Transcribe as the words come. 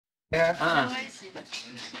Yeah.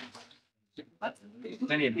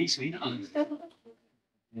 Plenty of beef sweet.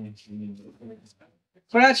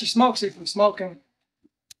 Put out your smoke so you can smoking.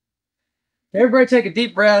 Everybody take a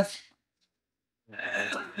deep breath.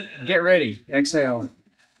 Get ready. Exhale.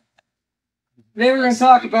 Today we're going to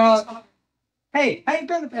talk about, hey, how you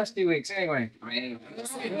been the past few weeks anyway?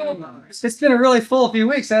 It's been a really full few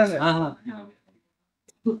weeks, hasn't it?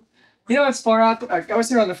 You know, it's far out. I was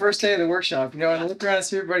here on the first day of the workshop, and I look around and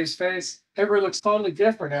see everybody's face. Everybody looks totally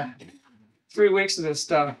different after 3 weeks of this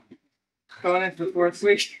stuff. Going into the 4th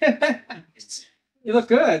week. You look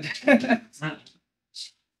good.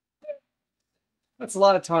 That's a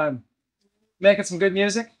lot of time. Making some good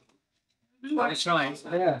music? That's right.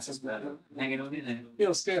 Yeah. Hanging on in there.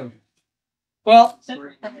 Feels good. Well,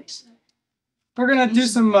 we're going to do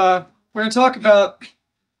some, we're going to talk about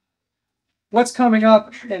what's coming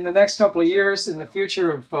up in the next couple of years in the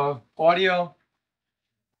future of audio.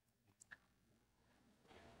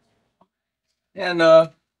 And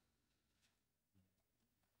if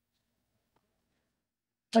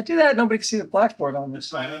I do that, nobody can see the blackboard on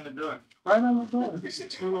this. Right on the door. Right on the door.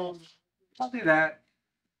 I'll do that.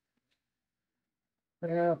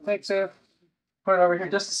 Yeah, thanks, put it over here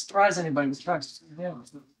just to surprise anybody with trucks. Yeah.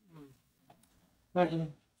 Now,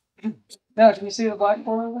 can you see the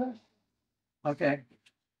blackboard over there? Okay.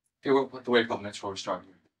 Hey, we'll put the wait a couple minutes before we start.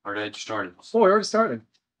 Or did you started? Oh, we already started.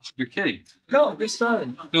 You're kidding. No, we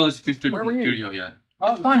started. No, let's be Where were you? studio yet.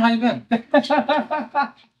 Oh, fine. How you been? It's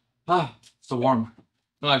so warm.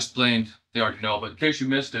 Well, I explained. They already know, but in case you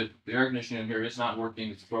missed it, the air conditioning in here is not working.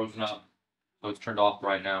 It's frozen up. So it's turned off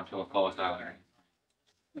right now until it thaws out.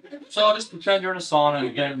 So just pretend you're in a sauna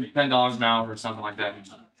and get $10 an hour or something like that.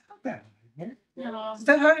 Okay. Is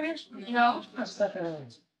that hot in here? No, That's not gonna happen.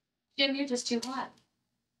 Jim, you're just too hot.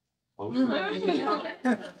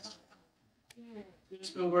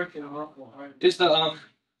 It's been working awful hard. Is the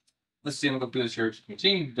let's see, I'm gonna go through this here. The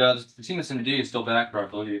team that's in the D is still back, I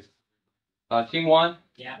believe. Team 1,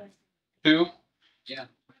 Yeah. 2, Yeah.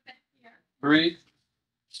 3,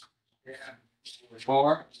 Yeah.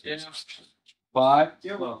 4, Yeah. 5,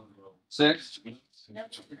 Yeah. 6,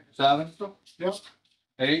 7,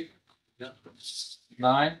 8,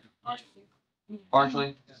 9,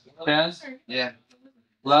 partially, 10, Yeah.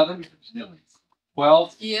 11,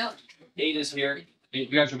 12. Yeah. 8 is here. You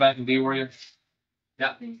guys are back in B, were you?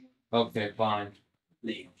 Yeah. Okay, fine.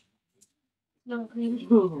 No,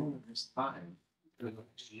 It's fine.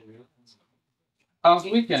 How was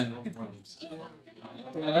the weekend?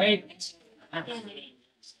 All right.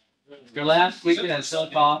 Your last weekend had still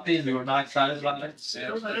coffee and you were not excited about it?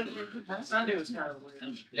 Sunday was kind of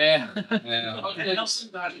weird. Yeah.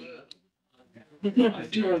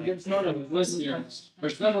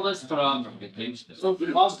 There's been a list put on from vacation. So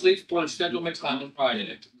please put a schedule mix time on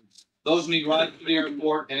Friday. Those need ride to the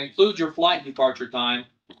airport and include your flight departure time.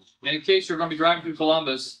 And in case you're going to be driving through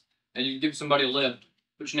Columbus and you give somebody a lift,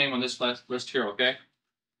 put your name on this list here, okay?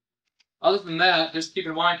 Other than that, just keep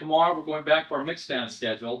in mind tomorrow we're going back to our mix stand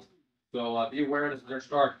schedule. So be aware that their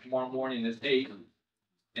start tomorrow morning is 8.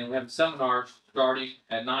 And we have a seminar starting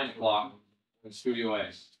at 9 o'clock in Studio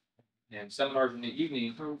A. And seminars in the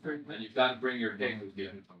evening, and you've got to bring your cake with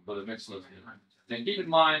you for the mix list. And keep in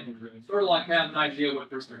mind, sort of like have an idea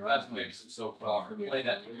what your best mix is so far. Play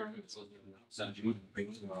that.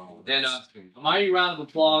 And a mighty round of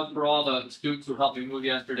applause for all the students who helped me move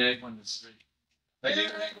yesterday. Thank you.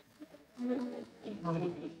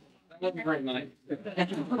 That was great night.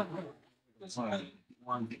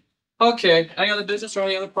 Okay. Any other business or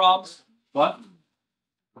any other problems? What?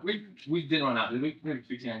 We did run out. Did we? We had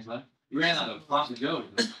 2 cans left. We ran out of props to go.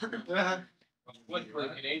 What for the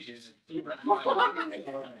Canadians? Any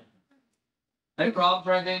problems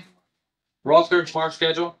or anything? We're all clear tomorrow's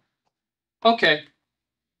schedule? Okay.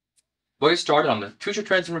 We'll get started on the future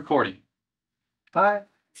trends in recording. Bye.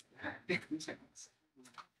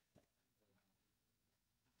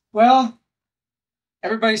 Well,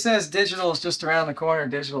 everybody says digital is just around the corner.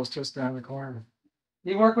 Digital is just around the corner.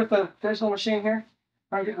 You work with the digital machine here?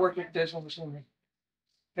 I get working with the digital machine here.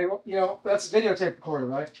 Hey, that's a videotape recorder,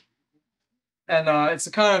 right? And it's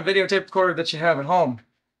the kind of videotape recorder that you have at home.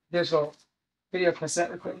 Digital video cassette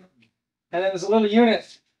recorder. And then there's a little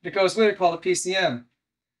unit that goes with it called a PCM.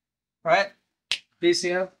 Right?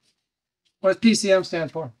 PCM? What does PCM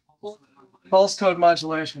stand for? Pulse code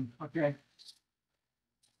modulation. Okay.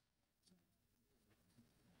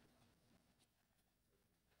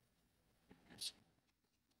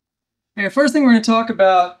 Okay, first thing we're going to talk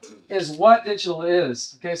about is what digital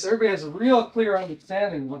is. Okay, so everybody has a real clear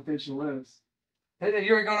understanding of what digital is. Have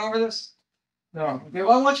you already gone over this? No. Okay,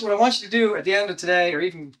 well, what I want you to do at the end of today, or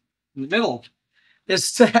even in the middle,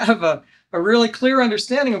 is to have a really clear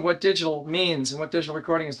understanding of what digital means and what digital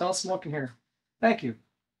recording is. Don't smoke in here. Thank you.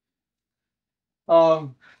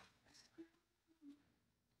 So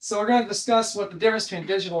we're going to discuss what the difference between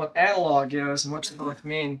digital and analog is and what they both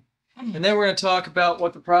mean. And then we're going to talk about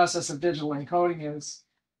what the process of digital encoding is.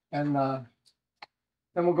 And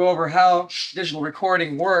then we'll go over how digital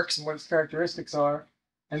recording works and what its characteristics are.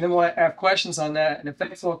 And then we'll have questions on that. And if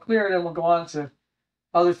that's all clear, then we'll go on to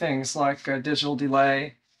other things like digital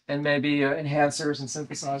delay and maybe enhancers and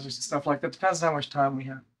synthesizers and stuff like that. Depends on how much time we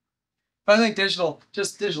have. But I think digital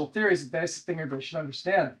theory is the basic thing everybody should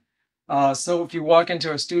understand. So if you walk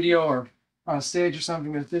into a studio or on a stage or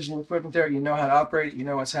something with digital equipment there, you know how to operate it, you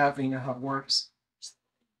know what's happening, you know how it works.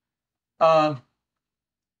 Let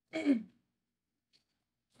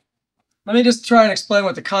me just try and explain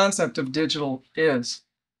what the concept of digital is.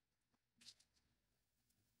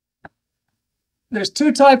 There's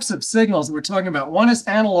two types of signals that we're talking about. One is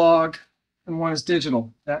analog and one is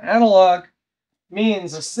digital. Now, analog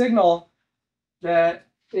means a signal that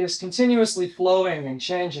is continuously flowing and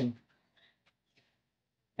changing,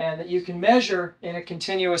 and that you can measure in a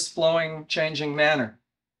continuous flowing, changing manner.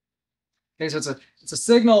 Okay, so it's a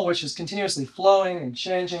signal which is continuously flowing and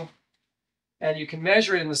changing, and you can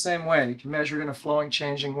measure it in the same way. You can measure it in a flowing,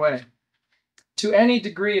 changing way to any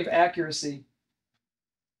degree of accuracy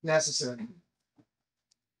necessary.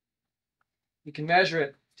 You can measure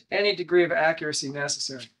it to any degree of accuracy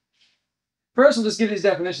necessary. First, we'll just give these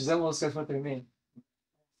definitions, then we'll discuss what they mean.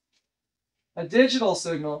 A digital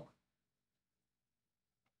signal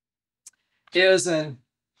is an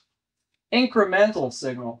incremental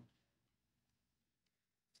signal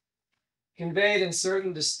conveyed in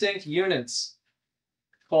certain distinct units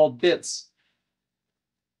called bits.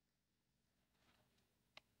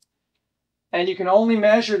 And you can only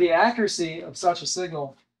measure the accuracy of such a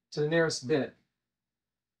signal to the nearest bit.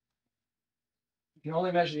 You can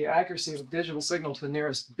only measure the accuracy of a digital signal to the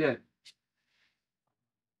nearest bit.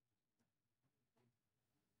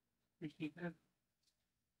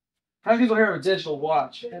 How many people here have a digital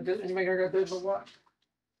watch? Anybody here got a digital watch?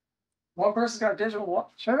 One person's got a digital watch.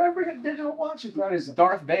 Should I ever get a digital watch? You've got his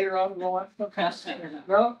Darth Vader on the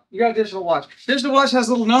No, you got a digital watch. Digital watch has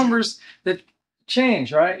little numbers that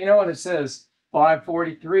change, right? You know what it says?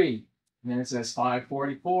 543. And then it says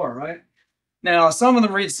 544, right? Now, some of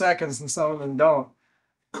them read seconds and some of them don't.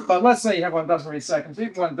 But let's say you have one that doesn't read seconds.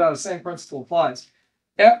 Even one that does, the same principle applies.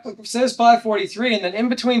 It says 543, and then in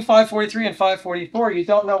between 543 and 544, you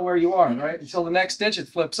don't know where you are, right? Until the next digit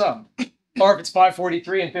flips up. Or if it's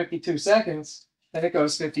 543 and 52 seconds, then it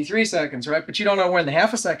goes 53 seconds, right? But you don't know when the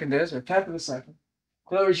half a second is or a tenth of a second.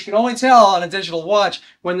 In other words, you can only tell on a digital watch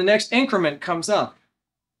when the next increment comes up,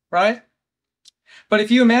 right? But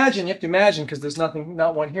if you imagine, you have to imagine, because there's not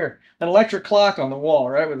one here, an electric clock on the wall,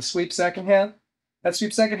 right, with a sweep second hand. That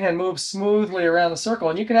sweep second hand moves smoothly around the circle,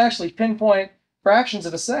 and you can actually pinpoint fractions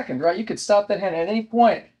of a second, right? You could stop that hand at any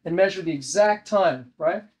point and measure the exact time,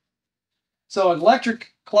 right? So an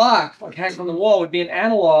electric clock, like hanging on the wall, would be an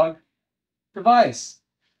analog device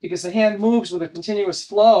because the hand moves with a continuous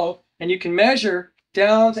flow, and you can measure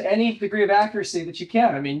down to any degree of accuracy that you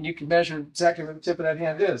can. I mean, you can measure exactly where the tip of that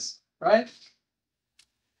hand is, right?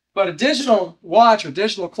 But a digital watch or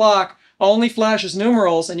digital clock only flashes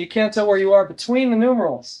numerals, and you can't tell where you are between the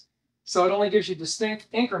numerals. So it only gives you distinct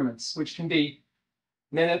increments, which can be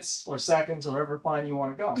minutes or seconds or wherever fine you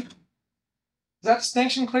want to go. Is that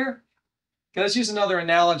distinction clear? Okay, let's use another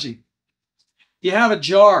analogy. You have a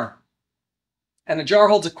jar, and the jar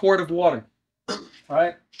holds a quart of water,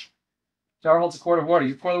 right? Jar holds a quart of water.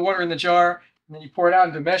 You pour the water in the jar, and then you pour it out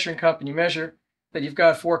into a measuring cup, and you measure that you've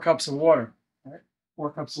got 4 cups of water. Right?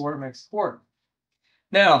 4 cups of water makes a quart.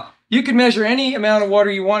 Now, you can measure any amount of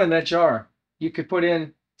water you want in that jar. You could put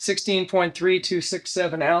in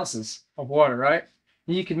 16.3267 ounces of water, right?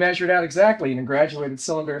 And you can measure it out exactly in a graduated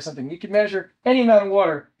cylinder or something. You can measure any amount of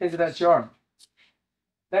water into that jar.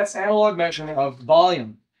 That's analog measurement of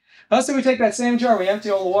volume. Now, let's say we take that same jar, we empty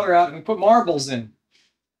all the water out, and we put marbles in.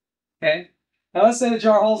 Okay? Now, let's say the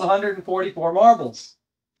jar holds 144 marbles,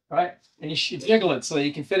 right? And you jiggle it so that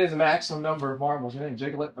you can fit in the maximum number of marbles. You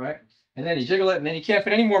jiggle it, right? And then you jiggle it, and then you can't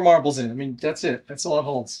fit any more marbles in. I mean, that's it. That's all it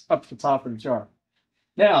holds up to the top of the jar.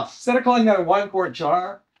 Now, instead of calling that a 1-quart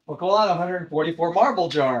jar, we'll call it a 144 marble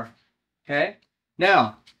jar. Okay?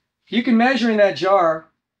 Now, you can measure in that jar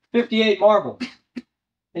 58 marbles.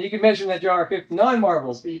 And you can measure in that jar 59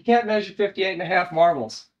 marbles, but you can't measure 58 and a half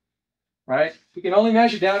marbles. Right? You can only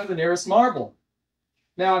measure down to the nearest marble.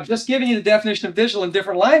 Now, I'm just giving you the definition of digital in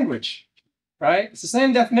different language. Right? It's the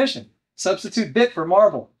same definition. Substitute bit for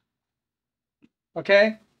marble.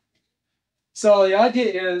 Okay? So the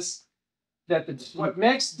idea is that what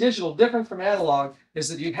makes digital different from analog is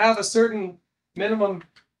that you have a certain minimum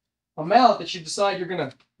amount that you decide you're going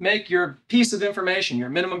to make your piece of information, your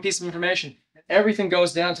minimum piece of information. Everything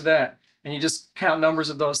goes down to that, and you just count numbers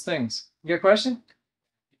of those things. You got a question?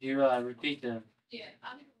 Could you repeat the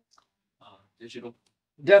digital?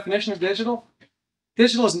 Definition of digital?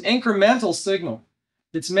 Digital is an incremental signal.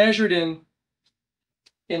 It's measured in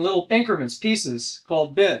little increments, pieces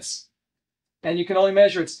called bits. And you can only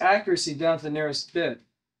measure its accuracy down to the nearest bit.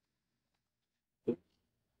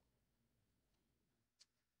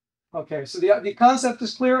 Okay, so the concept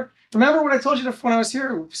is clear. Remember what I told you when I was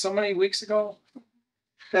here so many weeks ago?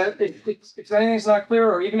 That if anything's not clear,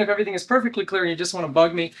 or even if everything is perfectly clear and you just want to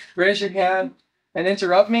bug me, raise your hand and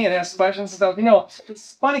interrupt me and ask questions and stuff. You know,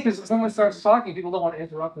 it's funny because when someone starts talking, people don't want to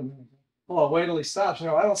interrupt them. Oh, wait till he stops. You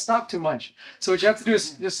know, I don't stop too much. So what you have to do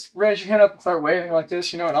is just raise your hand up and start waving like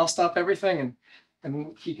this, you know, and I'll stop everything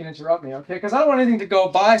and he can interrupt me, okay? Because I don't want anything to go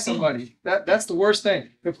by somebody. That's the worst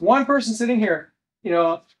thing. If one person sitting here, you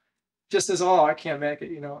know, just says, oh, I can't make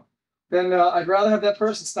it, you know, then I'd rather have that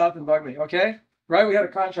person stop and bug me, okay? Right? We had a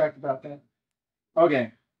contract about that.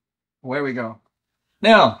 Okay, away we go.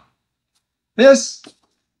 Now, this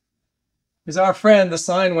is our friend, the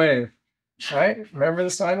sine wave, right? Remember the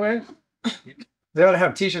sine wave? They ought to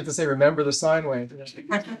have t-shirts that say, remember the sine wave.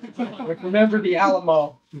 Like, remember the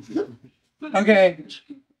Alamo. Okay.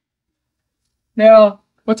 Now,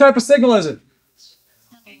 what type of signal is it?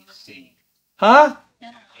 Huh?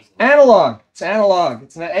 Analog. It's analog.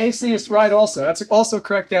 It's an AC is right also. That's also a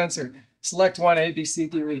correct answer. Select one, A, B, C,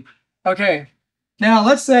 D, or E. Okay. Now,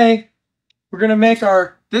 let's say we're going to make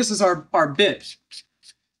this is our bit.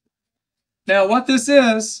 Now, what this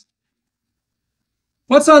is,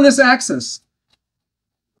 what's on this axis?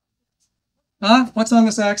 Huh? What's on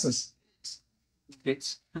this axis?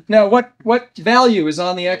 Now, what value is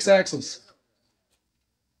on the x-axis?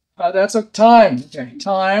 That's a time. Okay.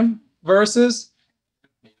 Time versus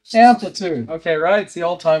amplitude. Okay, right? It's the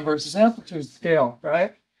old time versus amplitude scale,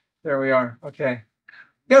 right? There we are. Okay.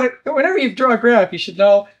 Whenever you draw a graph, you should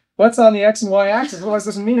know what's on the x and y axis. Otherwise, it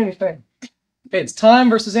doesn't mean anything. Okay, it's time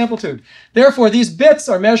versus amplitude. Therefore, these bits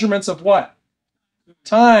are measurements of what?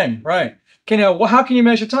 Time, right. Okay, now, how can you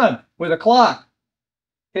measure time? With a clock.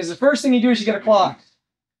 Because the first thing you do is you get a clock.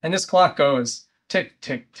 And this clock goes tick,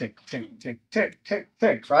 tick, tick, tick, tick, tick, tick,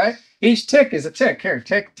 tick, right? Each tick is a tick. Here,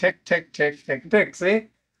 tick, tick, tick, tick, tick, tick. See?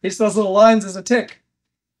 Each of those little lines is a tick.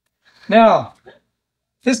 Now,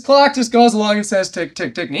 this clock just goes along and says tick,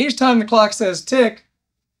 tick, tick. And each time the clock says tick,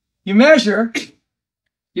 you measure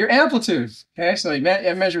your amplitude. Okay, so you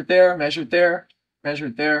measure it there, measure it there, measure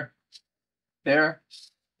it there, there,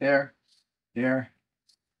 there, there.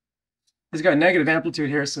 It's got a negative amplitude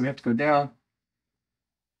here, so we have to go down.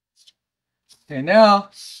 Okay, now,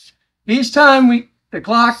 each time the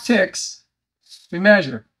clock ticks, we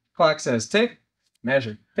measure. Clock says tick,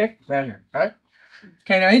 measure, tick, measure, right?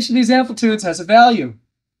 Okay, now each of these amplitudes has a value.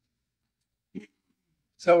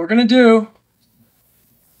 So what we're going to do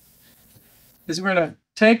is we're going to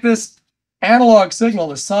take this analog signal,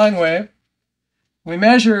 the sine wave, we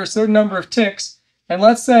measure a certain number of ticks, and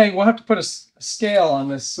let's say we'll have to put a scale on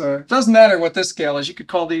this. It doesn't matter what this scale is. You could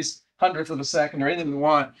call these hundredth of a second or anything you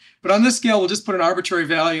want. But on this scale, we'll just put an arbitrary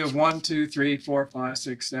value of 1, 2, 3, 4, 5,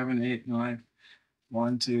 6, 7, 8, 9.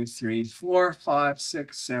 1, 2, 3, 4, 5,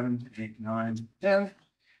 6, 7, 8, 9, 10.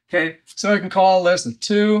 Okay, so we can call this a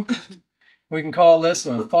 2. We can call this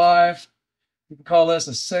a 5. We can call this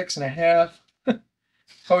a 6.5.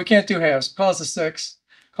 But we can't do halves. Call this a 6.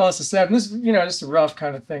 Call this a 7. This is, you know, just a rough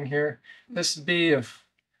kind of thing here. This would be about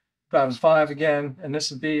a 5 again, and this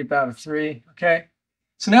would be about a 3. Okay.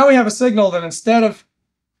 So now we have a signal that instead of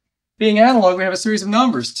being analog, we have a series of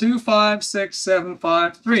numbers. 2, 5, 6, 7,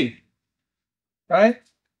 5, 3. Right?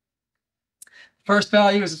 First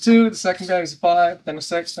value is a 2, the second value is a 5, then a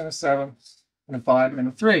 6, then a 7, and a 5, and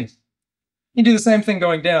a 3. You do the same thing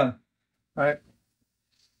going down. Right?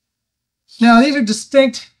 Now, these are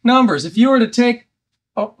distinct numbers. If you were to take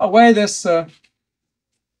away this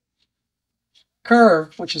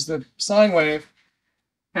curve, which is the sine wave,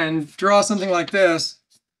 and draw something like this,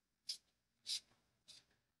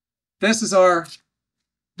 this is our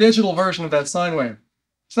digital version of that sine wave.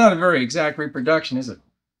 It's not a very exact reproduction, is it?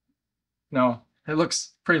 No, it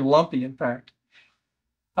looks pretty lumpy, in fact.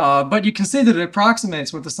 But you can see that it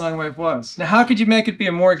approximates what the sine wave was. Now, how could you make it be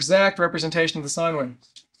a more exact representation of the sine wave?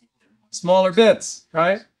 Smaller bits,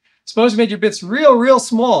 right? Suppose you made your bits real, real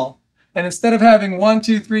small, and instead of having 1,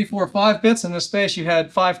 2, 3, 4, 5 bits in this space, you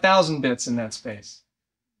had 5,000 bits in that space.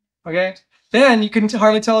 Okay? Then you couldn't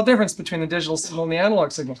hardly tell a difference between the digital signal and the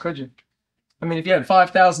analog signal, could you? I mean, if you had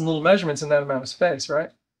 5,000 little measurements in that amount of space,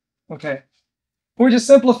 right? Okay. We're just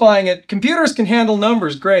simplifying it. Computers can handle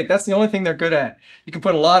numbers great. That's the only thing they're good at. You can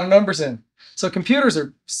put a lot of numbers in. So computers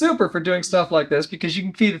are super for doing stuff like this because you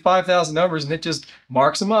can feed it 5,000 numbers and it just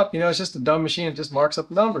marks them up. You know, it's just a dumb machine. It just marks up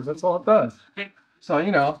the numbers. That's all it does. So,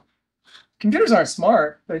 you know, computers aren't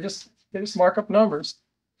smart. They just mark up numbers.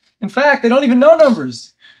 In fact, they don't even know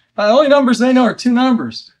numbers. The only numbers they know are two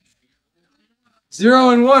numbers. 0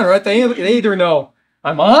 and 1, right? They either know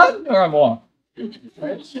I'm on or I'm off.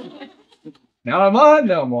 Right? Now I'm on,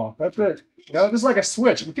 now I'm off. That's it. You know, just like a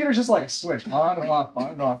switch. A computer's just like a switch. On and off, on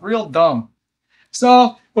and off. Real dumb.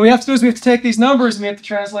 So what we have to do is we have to take these numbers and we have to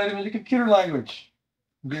translate them into computer language.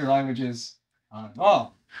 Computer language is on and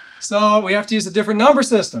off. So we have to use a different number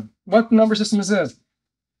system. What number system is this?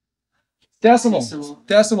 Decimal.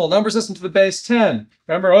 Decimal. Number system to the base 10.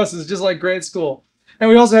 Remember, this is just like grade school. And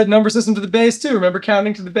we also had number system to the base 2. Remember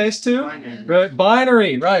counting to the base 2? Binary. Right.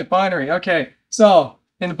 Binary. Right. Binary. Okay. So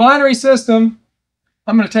in the binary system,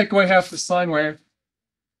 I'm going to take away half the sine wave.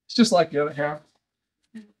 It's just like the other half.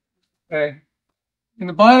 Okay. In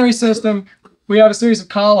the binary system, we have a series of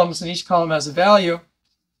columns, and each column has a value.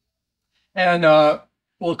 And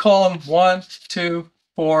we'll call them 1, 2,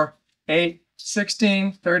 4, 8,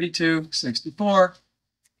 16, 32, 64.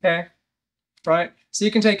 Okay. Right. So you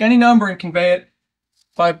can take any number and convey it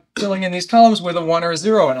by filling in these columns with a 1 or a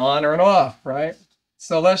 0, an on or an off, right?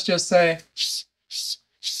 So let's just say, this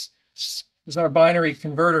is our binary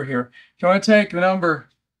converter here. If you want to take the number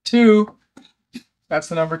 2, that's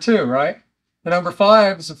the number 2, right? The number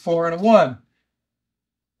 5 is a 4 and a 1.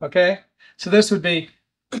 Okay? So this would be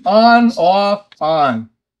on, off, on.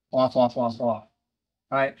 Off, off, off, off.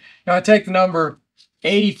 Right? You want to take the number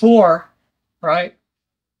 84, right?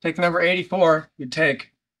 Take the number 84, you'd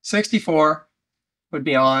take 64 would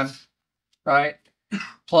be on, right?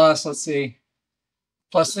 Plus, let's see,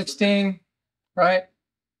 plus 16, right?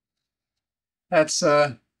 That's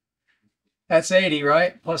 80,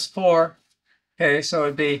 right? Plus 4. Okay, so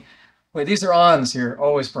it'd be, wait, these are ons here,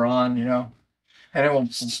 always for on, you know. And then we'll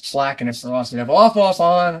blacken it for off. So we have off, off,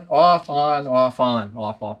 on, off, on, off, on,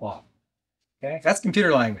 off, off, off. Okay, that's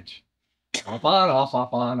computer language. Off, on, off,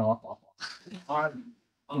 off, on, off, off, off.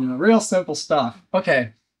 You know, real simple stuff.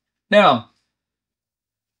 Okay, now,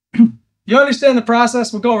 you understand the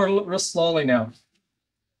process? We'll go over real slowly now.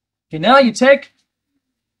 Okay, now you take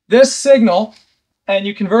this signal and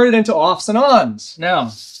you convert it into offs and ons.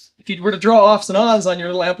 Now, if you were to draw offs and ons on your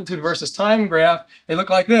little amplitude versus time graph, they look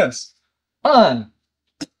like this. On,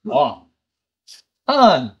 off,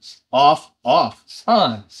 on, off, off,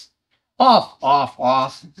 on, off, off,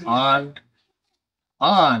 off,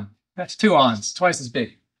 on. That's 2 ons, twice as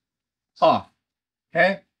big. Off.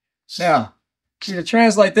 Okay? Now, to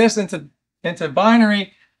translate this into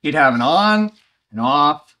binary, you'd have an on, an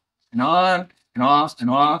off, an on, an off, an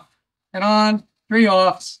off, an on, 3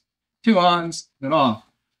 offs, 2 ons, and an off.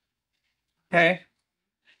 Okay?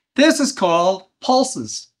 This is called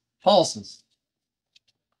pulses. Pulses.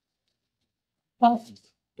 Pulses.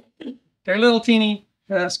 They're little teeny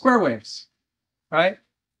square waves, right?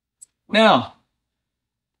 Now,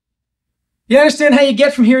 you understand how you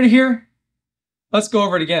get from here to here? Let's go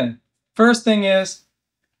over it again. First thing is,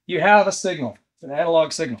 you have a signal. It's an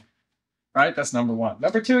analog signal, right? That's number 1.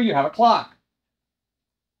 Number 2, you have a clock.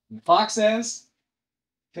 And the clock says,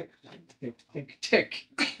 tick, tick, tick, tick,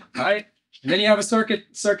 right? And then you have a circuit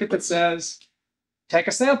that says, take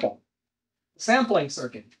a sample. Sampling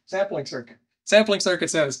circuit. Sampling circuit. Sampling circuit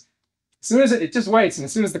says, as soon as it just waits, and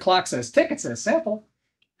as soon as the clock says tick, it says sample.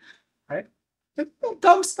 Right? It's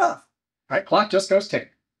dumb stuff. Right? Clock just goes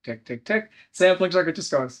tick, tick, tick, tick. Sampling circuit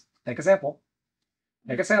just goes, take a sample.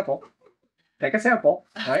 Take a sample. Take a sample.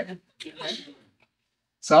 Right?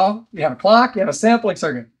 So you have a clock, you have a sampling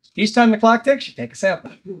circuit. Each time the clock ticks, you take a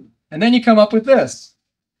sample. And then you come up with this,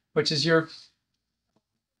 which is your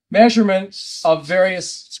measurement of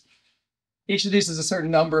various, each of these is a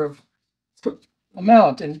certain number of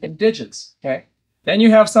amount in digits. Okay. Then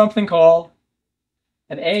you have something called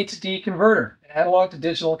an A to D converter, an analog to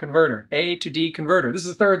digital converter, A to D converter. This is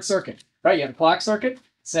the third circuit, right? You have a clock circuit,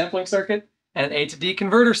 sampling circuit, and an A to D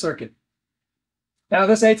converter circuit. Now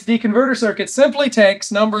this A to D converter circuit simply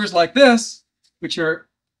takes numbers like this, which are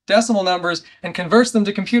decimal numbers, and converts them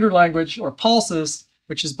to computer language or pulses,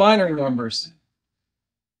 which is binary numbers.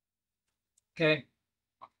 Okay.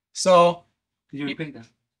 So Could you repeat that?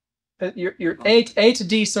 your A to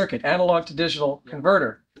D circuit, analog to digital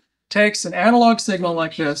converter, takes an analog signal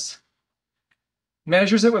like this,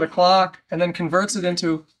 measures it with a clock, and then converts it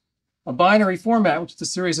into a binary format, which is a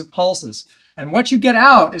series of pulses. And what you get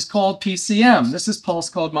out is called PCM. This is pulse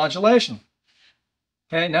code modulation.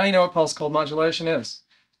 Okay, now you know what pulse code modulation is.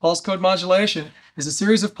 Pulse code modulation is a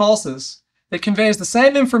series of pulses that conveys the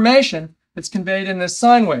same information that's conveyed in this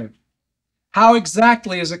sine wave. How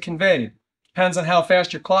exactly is it conveyed? Depends on how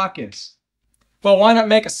fast your clock is. Well, why not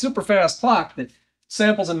make a super fast clock that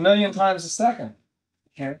samples 1,000,000 times a second?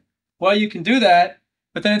 Okay. Well, you can do that,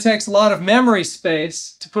 but then it takes a lot of memory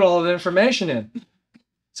space to put all of the information in.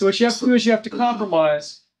 So what you have to do is you have to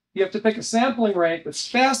compromise. You have to pick a sampling rate that's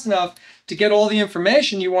fast enough to get all the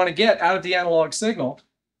information you want to get out of the analog signal.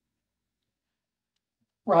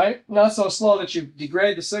 Right? Not so slow that you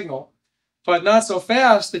degrade the signal, but not so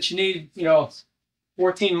fast that you need,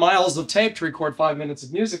 14 miles of tape to record 5 minutes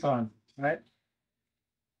of music on, right?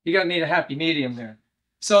 You got to need a happy medium there.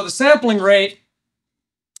 So the sampling rate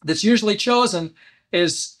that's usually chosen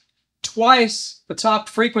is twice the top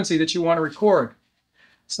frequency that you want to record.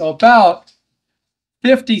 So about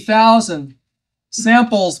 50,000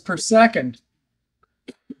 samples per second,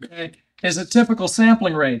 okay, is a typical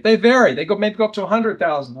sampling rate. They vary. They maybe go up to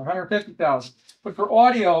 100,000 or 150,000. But for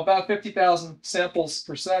audio, about 50,000 samples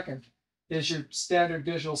per second is your standard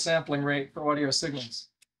digital sampling rate for audio signals.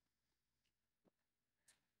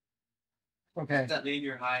 Okay. Does that leave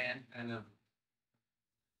your high end kind of?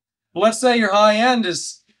 Well, let's say your high end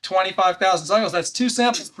is 25,000 cycles. That's 2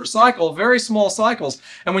 samples per cycle, very small cycles.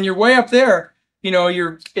 And when you're way up there,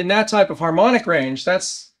 you're in that type of harmonic range.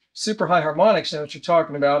 That's super high harmonics, what you're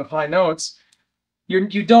talking about, of high notes.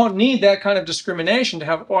 You don't need that kind of discrimination to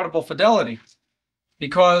have audible fidelity.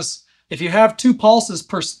 Because if you have 2 pulses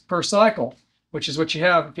per cycle, which is what you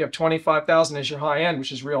have if you have 25,000 as your high end,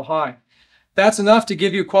 which is real high, that's enough to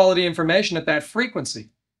give you quality information at that frequency.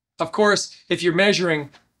 Of course, if you're measuring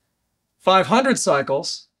 500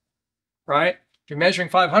 cycles, right? If you're measuring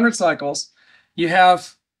 500 cycles, you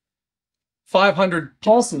have 500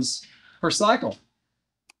 pulses per cycle.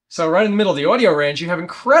 So right in the middle of the audio range, you have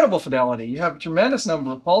incredible fidelity. You have a tremendous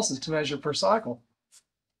number of pulses to measure per cycle.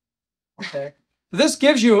 Okay. This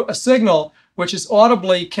gives you a signal which is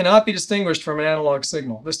audibly cannot be distinguished from an analog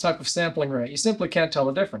signal, this type of sampling rate. You simply can't tell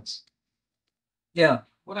the difference. Yeah.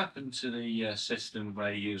 What happened to the system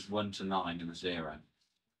where you used 1 to 9 and a 0?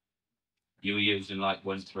 You were using like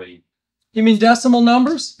 1, 3. You mean decimal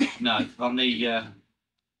numbers? No, on the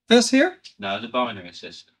This here? no, the binary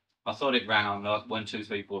system. I thought it ran on like 1, 2,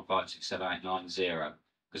 3, 4, 5, 6, 7, 8, 9, 0,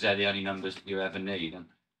 because they're the only numbers that you ever need, and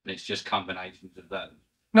it's just combinations of those.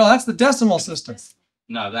 No, that's the decimal system.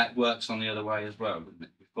 No, that works on the other way as well, didn't it?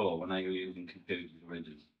 Before, when they were using computers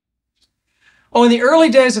originally. Oh, in the early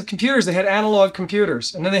days of computers, they had analog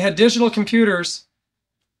computers, and then they had digital computers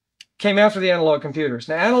came after the analog computers.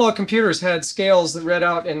 Now, analog computers had scales that read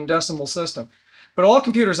out in decimal system, but all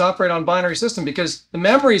computers operate on binary system because the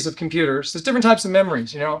memories of computers, there's different types of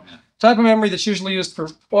memories, The type of memory that's usually used for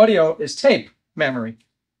audio is tape memory.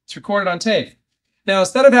 It's recorded on tape. Now,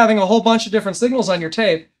 instead of having a whole bunch of different signals on your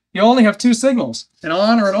tape, you only have 2 signals, an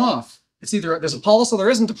on or an off. It's either there's a pulse or there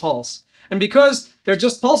isn't a pulse. And because they're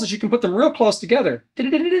just pulses, you can put them real close together,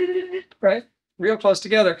 right? Real close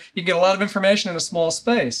together. You can get a lot of information in a small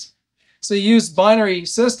space. So you use binary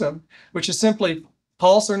system, which is simply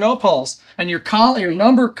pulse or no pulse. And your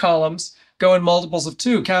number columns go in multiples of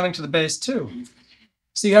 2, counting to the base 2.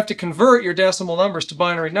 So you have to convert your decimal numbers to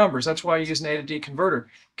binary numbers. That's why you use an A to D converter.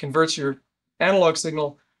 It converts your analog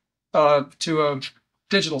signal to a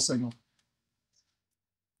digital signal.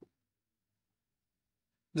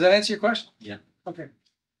 Does that answer your question? Yeah. Okay.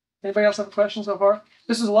 Anybody else have a question so far?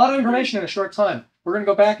 This is a lot of information in a short time. We're going to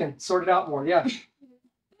go back and sort it out more. Yeah. If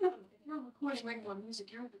you're recording regular music,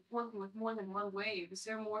 you're working with more than one wave. Is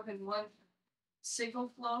there more than one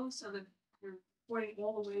signal flow so that you're recording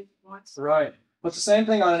all the waves at once? Right. But it's the same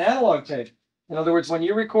thing on an analog tape. In other words, when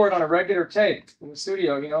you record on a regular tape in the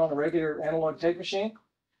studio, on a regular analog tape machine,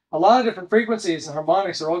 a lot of different frequencies and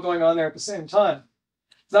harmonics are all going on there at the same time.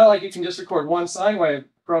 It's not like you can just record one sine wave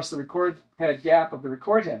across the record head gap of the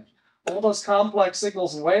record head. All those complex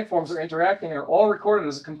signals and waveforms are interacting and are all recorded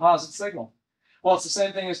as a composite signal. Well, it's the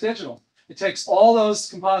same thing as digital. It takes all those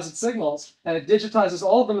composite signals and it digitizes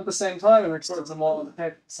all of them at the same time and records them all on the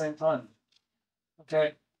tape at the same time.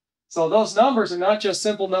 Okay? So those numbers are not just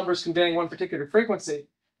simple numbers conveying one particular frequency.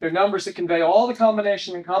 They're numbers that convey all the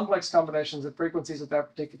combination and complex combinations of frequencies at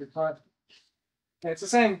that particular time. Okay, it's the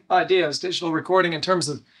same idea as digital recording in terms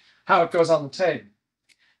of how it goes on the tape.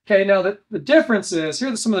 Okay, now the difference is,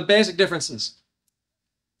 here are some of the basic differences.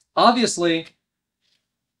 Obviously,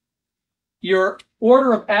 your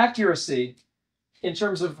order of accuracy in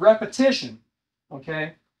terms of repetition,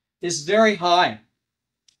 okay, is very high.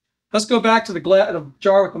 Let's go back to the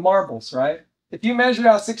jar with the marbles, right? if you measure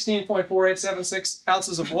out 16.4876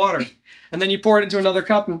 ounces of water, and then you pour it into another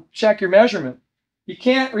cup and check your measurement, you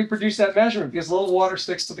can't reproduce that measurement because a little water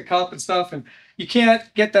sticks to the cup and stuff, and you can't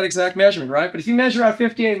get that exact measurement, right? But if you measure out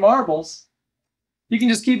 58 marbles, you can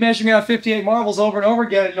just keep measuring out 58 marbles over and over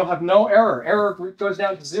again, and you'll have no error. Error goes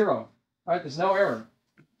down to 0, right? There's no error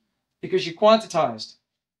because you quantitized,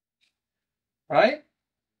 right?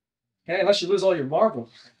 Okay, unless you lose all your marbles.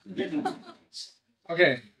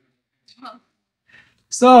 Okay.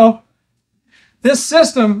 So this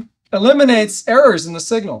system eliminates errors in the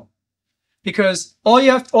signal because all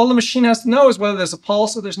the machine has to know is whether there's a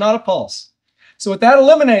pulse or there's not a pulse. So what that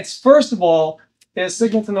eliminates, first of all, is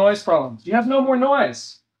signal to noise problems. You have no more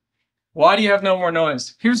noise. Why do you have no more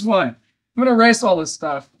noise? Here's why. I'm going to erase all this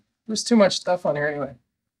stuff. There's too much stuff on here anyway.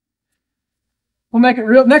 We'll make it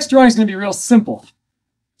real. Next drawing is going to be real simple.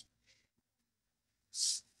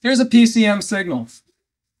 Here's a PCM signal.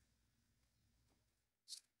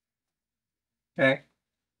 Okay.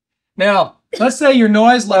 Now, let's say your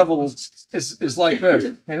noise level is like this.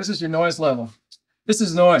 Okay, this is your noise level. This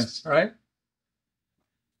is noise, right?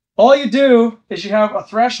 All you do is you have a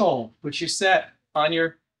threshold, which you set on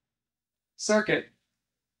your circuit.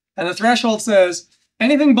 And the threshold says,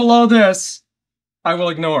 anything below this, I will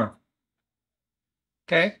ignore.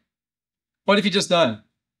 Okay? What have you just done?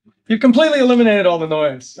 You've completely eliminated all the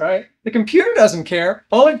noise, right? The computer doesn't care.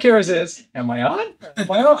 All it cares is, am I on?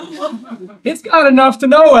 Am I on? It's got enough to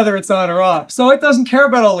know whether it's on or off. So it doesn't care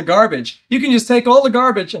about all the garbage. You can just take all the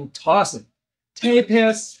garbage and toss it. Tape,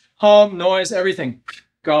 hiss, hum, noise, everything.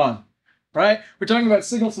 Gone. Right? We're talking about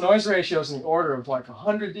signal to noise ratios in the order of like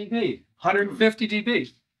 100 dB, 150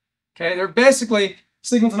 dB. Okay? They're basically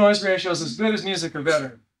signal to noise ratios as good as music or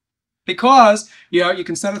better. Because you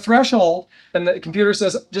can set a threshold and the computer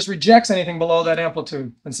says just rejects anything below that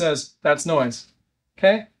amplitude and says that's noise.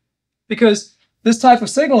 Okay? Because this type of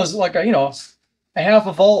signal is like a half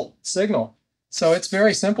a volt signal. So it's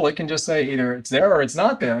very simple. It can just say either it's there or it's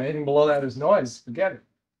not there. Anything below that is noise. Forget it.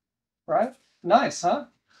 Right? Nice, huh?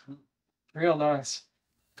 Real nice.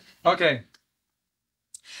 Okay.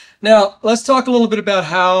 Now let's talk a little bit about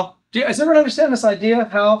how. Does everyone understand this idea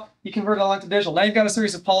of how you convert analog to digital? Now you've got a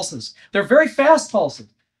series of pulses. They're very fast pulses.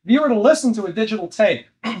 If you were to listen to a digital tape,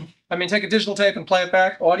 take a digital tape and play it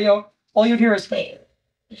back, audio, all you'd hear is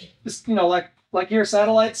just, like your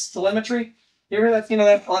satellites, telemetry. You hear that,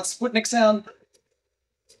 that Sputnik sound?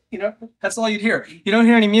 That's all you'd hear. You don't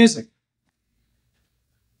hear any music.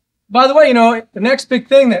 By the way, the next big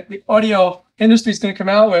thing that the audio industry is going to come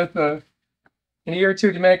out with in a year or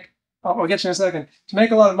two to make, I'll get you in a second, to make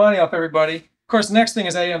a lot of money off everybody. Of course, the next thing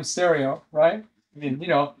is AM stereo, right?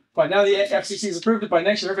 By now the FCC has approved it. By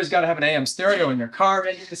next year, everybody's got to have an AM stereo in their car.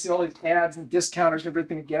 And you can see all these ads and discounters and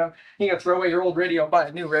everything to get them. You got to throw away your old radio and buy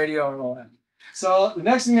a new radio and all that. So the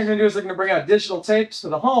next thing they're going to do is they're going to bring out digital tapes to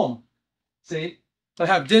the home. See? They'll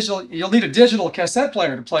have digital. You'll need a digital cassette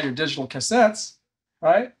player to play your digital cassettes,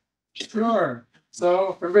 right? Sure.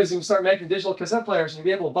 So everybody's going to start making digital cassette players and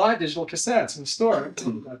you'll be able to buy digital cassettes in the store. It's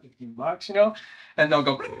about $15, and they'll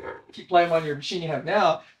go, keep playing them on your machine you have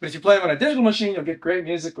now. But if you play them on a digital machine, you'll get great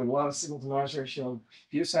music with a lot of signal to noise ratio.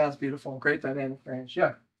 View sounds beautiful, great dynamic range.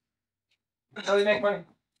 Yeah. How do you make money?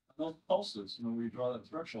 Those pulses, when we draw that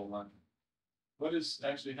threshold line, what is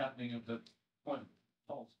actually happening at that point?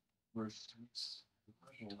 Pulse versus the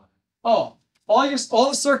threshold line. Oh, all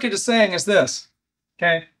the circuit is saying is this.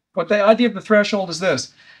 Okay. What the idea of the threshold is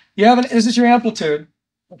this. This is your amplitude,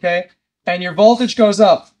 okay? And your voltage goes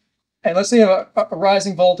up. And let's say you have a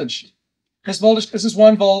rising voltage. This is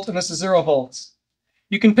 1 volt and this is 0 volts.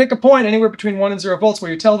 You can pick a point anywhere between 1 and 0 volts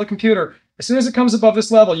where you tell the computer, as soon as it comes above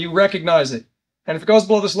this level, you recognize it. And if it goes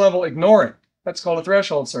below this level, ignore it. That's called a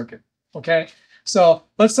threshold circuit, okay? So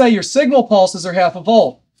let's say your signal pulses are half a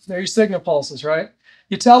volt. They're your signal pulses, right?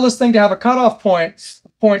 You tell this thing to have a cutoff point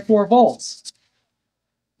of 0.4 volts.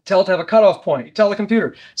 Tell it to have a cutoff point. You tell the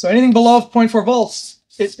computer. So anything below 0.4 volts,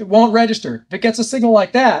 it won't register. If it gets a signal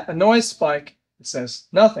like that, a noise spike, it says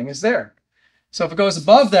nothing is there. So if it goes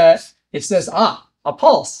above that, it says, a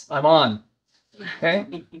pulse, I'm on. Okay?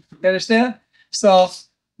 You understand? So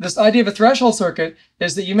this idea of a threshold circuit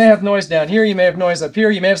is that you may have noise down here, you may have noise up here,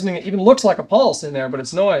 you may have something that even looks like a pulse in there, but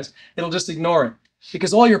it's noise. It'll just ignore it.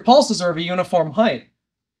 Because all your pulses are of a uniform height.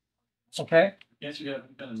 Okay? Can't you have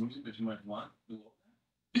kind of music that you might want?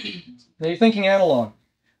 Now you're thinking analog.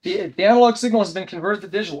 The analog signal has been converted to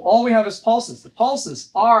digital. All we have is pulses. The pulses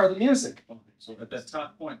are the music. Okay, so at that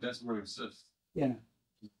top point, that's where it sits. Yeah.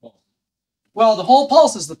 Well, the whole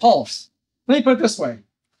pulse is the pulse. Let me put it this way.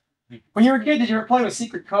 When you were a kid, did you ever play with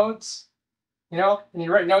secret codes? And you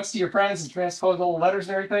write notes to your friends and transpose all the letters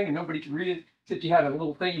and everything, and nobody could read it if you had a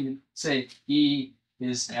little thing, you'd say E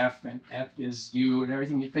is F and F is U and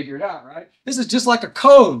everything, you figure it out, right? This is just like a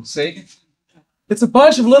code, see? It's a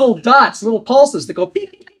bunch of little dots, little pulses that go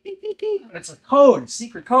beep, beep, beep, beep, beep, beep. And it's a code, a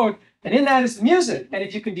secret code. And in that is the music. And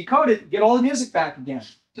if you can decode it, you get all the music back again.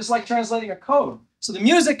 Just like translating a code. So the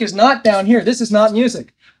music is not down here. This is not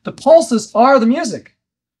music. The pulses are the music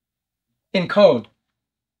in code.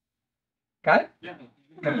 Got it? Yeah.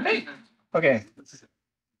 Okay. Okay.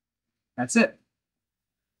 That's it.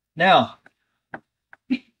 Now,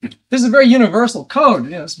 this is a very universal code.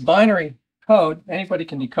 You know, it's binary code. Anybody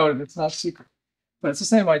can decode it. It's not secret. But it's the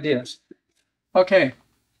same idea. Okay.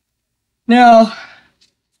 Now,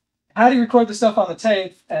 how do you record the stuff on the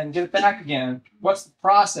tape and get it back again? What's the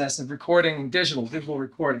process of recording digital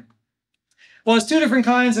recording? Well, there's two different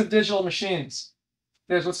kinds of digital machines.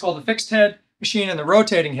 There's what's called the fixed head machine and the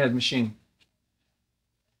rotating head machine.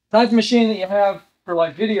 The type of machine that you have for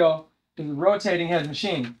like video is the rotating head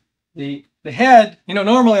machine. The head, you know,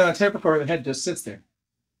 normally on a tape recorder, the head just sits there.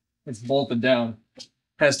 It's bolted down.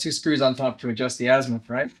 Has two screws on top to adjust the azimuth,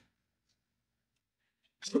 right?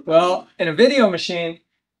 Well, in a video machine,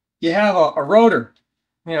 you have a rotor,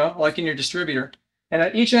 you know, like in your distributor. And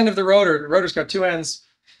at each end of the rotor's got two ends.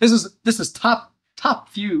 This is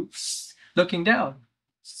top view looking down.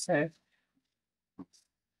 Okay.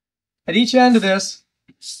 At each end of this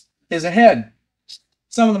is a head.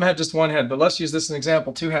 Some of them have just one head, but let's use this as an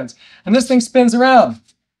example, two heads. And this thing spins around.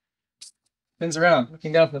 Spins around,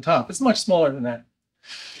 looking down from the top. It's much smaller than that.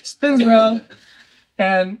 Spins around,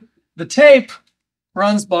 and the tape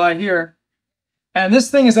runs by here. And this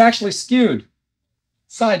thing is actually skewed.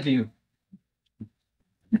 Side view.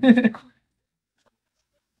 Okay,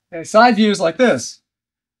 side views like this.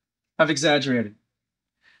 I've exaggerated.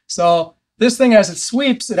 So this thing, as it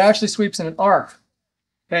sweeps, it actually sweeps in an arc.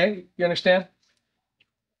 Okay, you understand?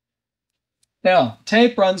 Now,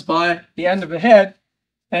 tape runs by the end of the head.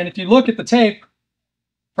 And if you look at the tape,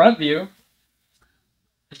 front view,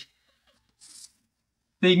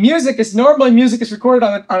 the music is normally recorded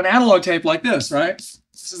on an analog tape like this, right?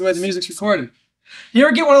 This is the way the music's recorded. You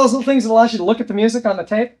ever get one of those little things that allows you to look at the music on the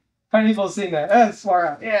tape? How many people have seen that? That's far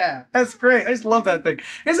out. Yeah, that's great. I just love that thing.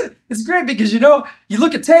 It's great because, you know, you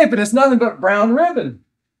look at tape and it's nothing but brown ribbon,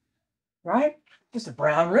 right? Just a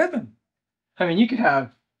brown ribbon. I mean, you could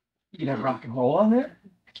have rock and roll on there.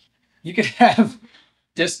 You could have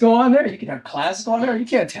disco on there. You could have classical on there. You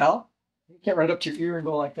can't tell. You can't run up to your ear and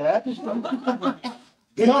go like that.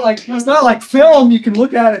 You know, like, it's not like film. You can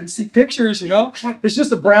look at it and see pictures, you know. It's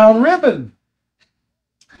just a brown ribbon.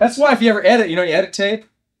 That's why if you ever edit, you know, you edit tape,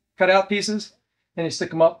 cut out pieces, and you stick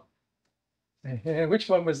them up. Hey, which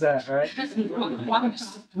one was that, right?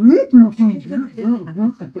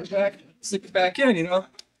 Stick it back in, you know.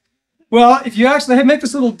 Well, if you actually make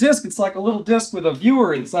this little disc, it's like a little disc with a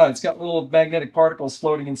viewer inside. It's got little magnetic particles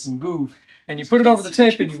floating in some goo. And you put it over the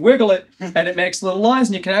tape and you wiggle it, and it makes little lines,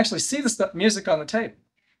 and you can actually see the music on the tape.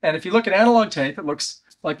 And if you look at analog tape, it looks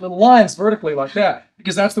like little lines vertically like that,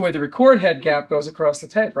 because that's the way the record head gap goes across the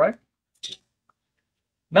tape, right?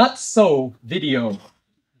 Not so video.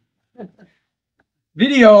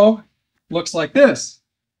 Video looks like this.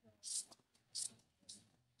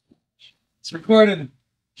 It's recorded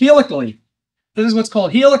helically. This is what's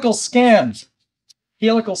called helical scan.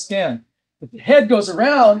 Helical scan. The head goes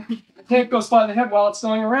around, the tape goes by the head while it's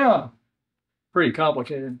going around. Pretty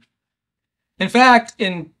complicated. In fact,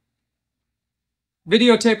 in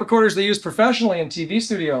videotape recorders they use professionally in TV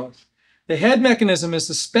studios, the head mechanism is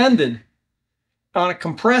suspended on a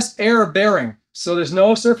compressed air bearing, so there's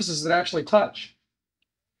no surfaces that actually touch.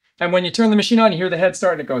 And when you turn the machine on, you hear the head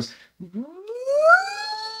start, and it goes.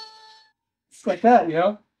 It's like that, you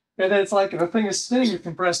know? And it's like the thing is spinning with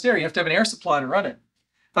compressed air. You have to have an air supply to run it.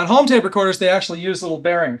 On home tape recorders, they actually use little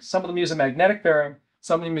bearings. Some of them use a magnetic bearing.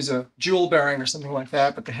 Some of them use a jewel bearing or something like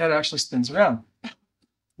that, but the head actually spins around.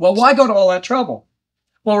 Well, why go to all that trouble?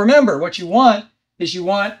 Well, remember, what you want is you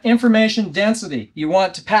want information density. You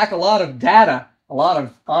want to pack a lot of data, a lot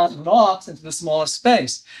of ons and offs into the smallest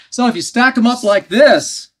space. So if you stack them up like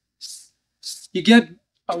this, you get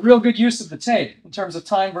a real good use of the tape in terms of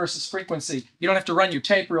time versus frequency. You don't have to run your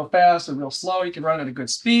tape real fast or real slow. You can run at a good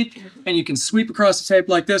speed, and you can sweep across the tape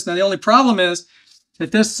like this. Now, the only problem is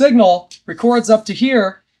that this signal records up to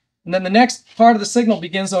here, and then the next part of the signal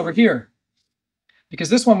begins over here, because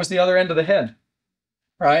this one was the other end of the head,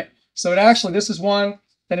 right? So it actually, this is one,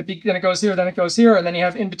 then it goes here, then it goes here, and then you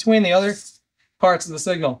have in between the other parts of the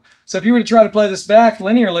signal. So if you were to try to play this back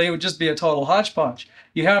linearly, it would just be a total hodgepodge.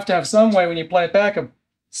 You have to have some way when you play it back of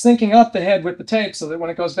syncing up the head with the tape so that when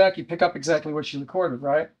it goes back, you pick up exactly what you recorded,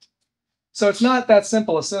 right? So it's not that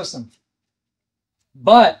simple a system.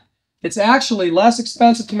 But it's actually less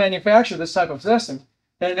expensive to manufacture this type of system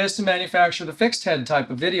than it is to manufacture the fixed head type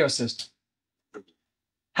of video system.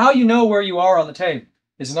 How you know where you are on the tape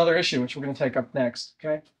is another issue, which we're going to take up next,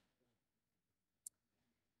 okay?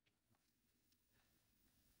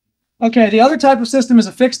 Okay, the other type of system is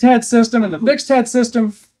a fixed head system, and the fixed head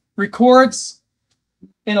system records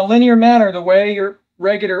in a linear manner the way your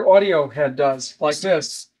regular audio head does, like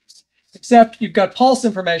this, except you've got pulse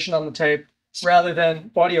information on the tape rather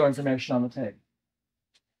than audio information on the tape.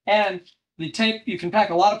 And the tape, you can pack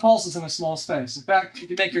a lot of pulses in a small space. In fact, you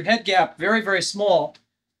can make your head gap very, very small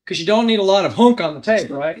because you don't need a lot of hunk on the tape,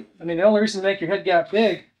 right? I mean, the only reason to make your head gap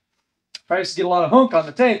big, right, is to get a lot of hunk on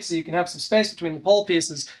the tape so you can have some space between the pole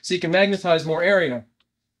pieces so you can magnetize more area.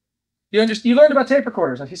 You learned about tape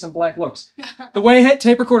recorders. I see some blank looks. The way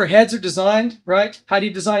tape recorder heads are designed, right? How do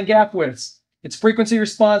you design gap widths? It's frequency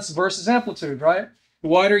response versus amplitude, right? The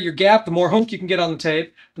wider your gap, the more hunk you can get on the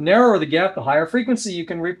tape. The narrower the gap, the higher frequency you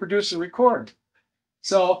can reproduce or record.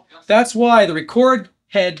 So that's why the record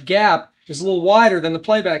head gap is a little wider than the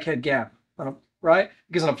playback head gap, right?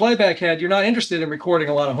 Because on a playback head, you're not interested in recording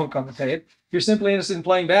a lot of hunk on the tape. You're simply interested in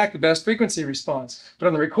playing back the best frequency response. But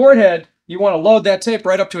on the record head, you want to load that tape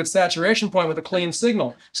right up to its saturation point with a clean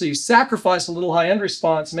signal. So you sacrifice a little high-end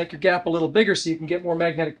response, make your gap a little bigger so you can get more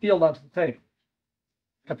magnetic field onto the tape.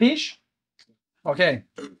 Capiche? Okay.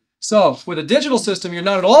 So with a digital system, you're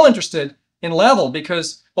not at all interested in level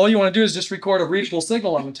because all you want to do is just record a readable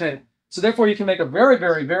signal on the tape. So therefore, you can make a very,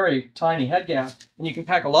 very, very tiny head gap, and you can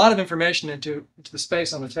pack a lot of information into the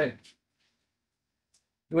space on the tape.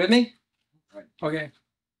 You with me? Okay.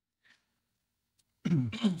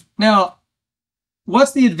 Now,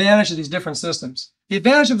 what's the advantage of these different systems? The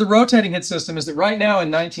advantage of the rotating head system is that right now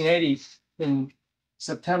in 1980, in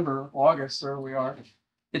September, August, wherever we are,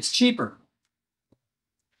 it's cheaper.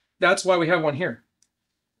 That's why we have one here.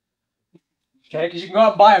 Okay, because you can go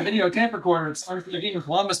out and buy a video tape recorder at R3D in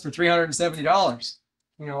Columbus for $370,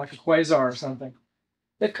 you know, like a Quasar or something.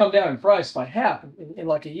 They've come down in price by half in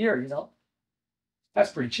like a year, you know.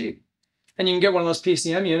 That's pretty cheap. And you can get one of those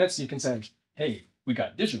PCM units, you can say, hey, we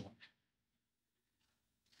got digital.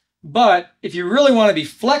 But if you really want to be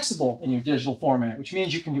flexible in your digital format, which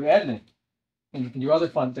means you can do editing, and you can do other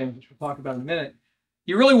fun things, which we'll talk about in a minute,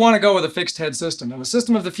 you really want to go with a fixed head system. And the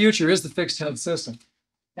system of the future is the fixed head system.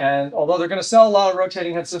 And although they're going to sell a lot of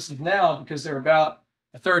rotating head systems now because they're about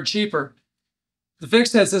a third cheaper, the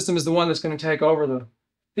fixed head system is the one that's going to take over the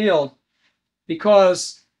field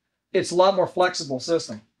because it's a lot more flexible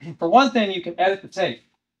system. For one thing, you can edit the tape.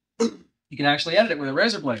 You can actually edit it with a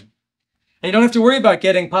razor blade. And you don't have to worry about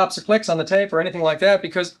getting pops or clicks on the tape or anything like that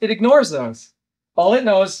because it ignores those. All it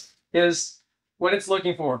knows is what it's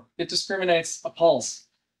looking for. It discriminates a pulse.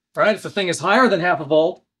 Right? If the thing is higher than half a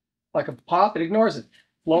volt, like a pop, it ignores it.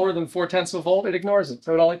 Lower than 0.4 of a volt, it ignores it.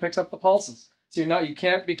 So it only picks up the pulses. So you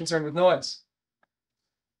can't be concerned with noise.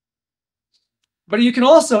 But you can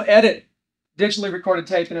also edit digitally recorded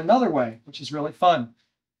tape in another way, which is really fun.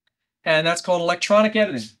 And that's called electronic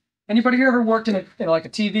editing. Anybody here ever worked in like a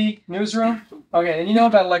TV newsroom? Okay, and you know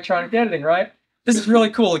about electronic editing, right? This is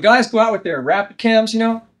really cool. The guys go out with their rapid cams, you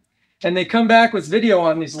know, and they come back with video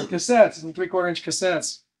on these little cassettes, and 3/4-inch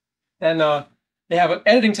cassettes. And they have an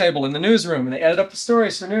editing table in the newsroom, and they edit up the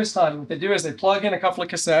stories for news time. What they do is they plug in a couple of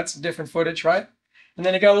cassettes, different footage, right? And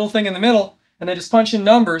then they got a little thing in the middle, and they just punch in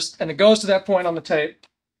numbers, and it goes to that point on the tape,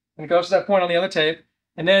 and it goes to that point on the other tape.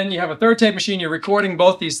 And then you have a third tape machine you're recording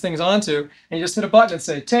both these things onto, and you just hit a button and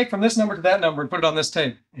say, take from this number to that number and put it on this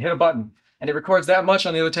tape. And hit a button. And it records that much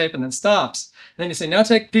on the other tape and then stops. And then you say, now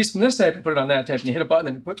take a piece from this tape and put it on that tape. And you hit a button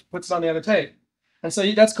and it puts it on the other tape. And so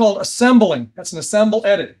that's called assembling. That's an assemble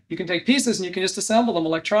edit. You can take pieces and you can just assemble them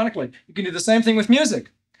electronically. You can do the same thing with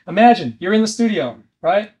music. Imagine you're in the studio,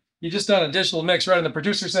 right? You just done a digital mix, right? And the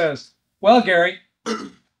producer says, well, Gary,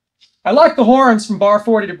 I like the horns from bar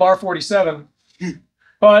 40 to bar 47.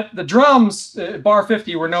 But the drums at bar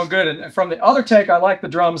 50 were no good. And from the other take, I like the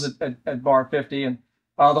drums at bar 50. And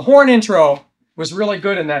the horn intro was really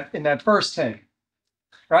good in that first take.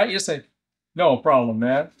 Right? You just say, no problem,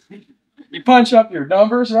 man. You punch up your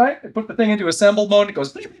numbers, right? And put the thing into assemble mode. It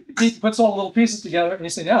goes, puts all the little pieces together. And you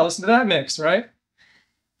say, now listen to that mix, right?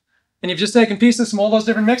 And you've just taken pieces from all those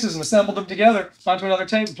different mixes and assembled them together onto another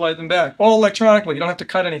tape and played them back. All electronically. You don't have to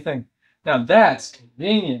cut anything. Now that's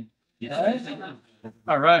convenient. Right?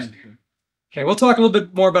 All right. Okay, we'll talk a little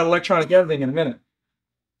bit more about electronic editing in a minute.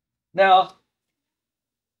 Now,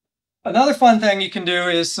 another fun thing you can do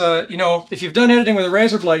is, you know, if you've done editing with a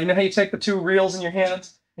razor blade, you know how you take the two reels in your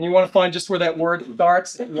hands and you want to find just where that word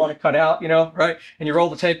starts that you want to cut out, you know, right? And you roll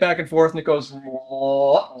the tape back and forth and it goes,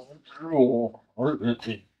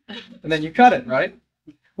 and then you cut it, right?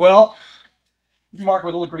 Well, you mark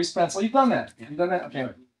with a little grease pencil. You've done that. You've done that. Okay.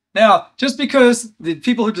 Now, just because the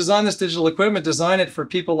people who design this digital equipment design it for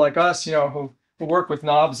people like us, who work with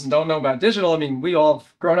knobs and don't know about digital. I mean, we all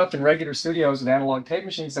have grown up in regular studios with analog tape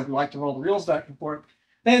machines that we like to roll the reels back and forth.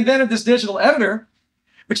 They invented this digital editor,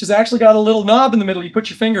 which has actually got a little knob in the middle. You put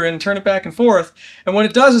your finger in and turn it back and forth. And what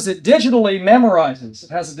it does is it digitally memorizes. It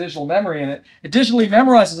has a digital memory in it. It digitally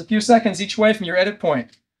memorizes a few seconds each way from your edit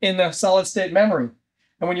point in the solid state memory.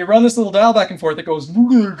 And when you run this little dial back and forth, it goes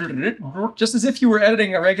just as if you were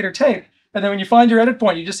editing a regular tape. And then when you find your edit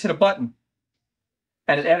point, you just hit a button.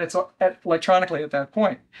 And it edits electronically at that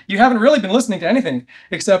point. You haven't really been listening to anything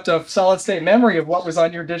except a solid state memory of what was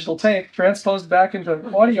on your digital tape transposed back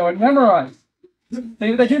into audio and memorized.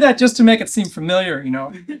 They do that just to make it seem familiar,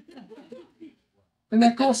 Isn't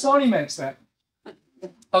that cool? Sony makes that.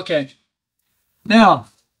 Okay. Now,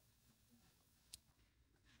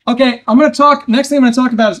 next thing I'm going to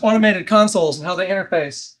talk about is automated consoles and how they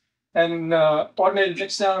interface and automated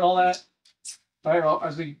mixdown and all that. I don't know,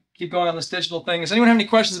 as we keep going on this digital thing. Does anyone have any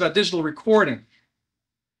questions about digital recording?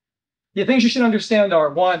 The things you should understand are: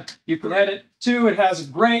 1, you can edit. 2, it has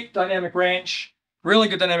a great dynamic range, really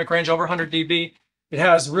good dynamic range, over 100 dB. It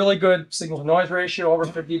has really good signal to noise ratio, over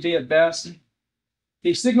 100 dB at best.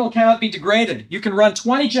 The signal cannot be degraded. You can run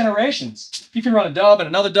 20 generations. You can run a dub and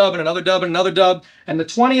another dub and another dub and another dub, and the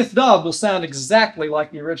 20th dub will sound exactly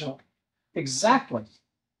like the original. Exactly,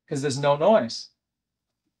 because there's no noise.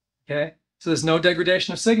 Okay? So there's no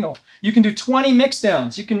degradation of signal. You can do 20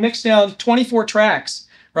 mixdowns. You can mix down 24 tracks,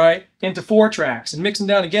 right, into 4 tracks and mix them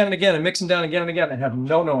down again and again and mix them down again and again and have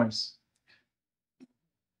no noise.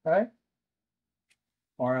 Right?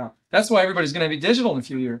 Far out. That's why everybody's going to be digital in a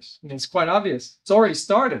few years. I mean, it's quite obvious. It's already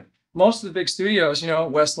started. Most of the big studios,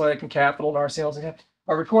 Westlake and Capitol and RCLs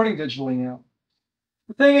are recording digitally now.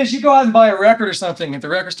 The thing is, you go out and buy a record or something at the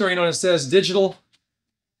record store, it says digital.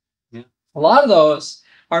 Yeah. A lot of those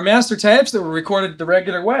are master tapes that were recorded the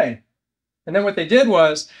regular way. And then what they did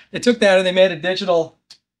was they took that and they made a digital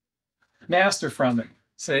master from it.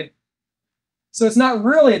 See? So it's not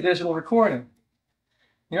really a digital recording.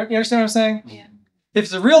 You understand what I'm saying? Yeah. If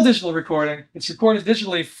it's a real digital recording, it's recorded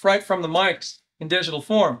digitally right from the mics in digital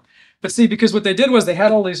form. But see, because what they did was they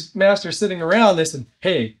had all these masters sitting around, they said,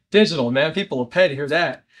 hey, digital, man, people will pay to hear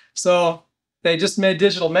that. So they just made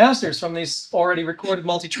digital masters from these already recorded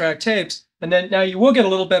multi-track tapes. And then now you will get a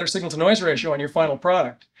little better signal to noise ratio on your final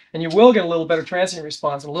product. And you will get a little better transient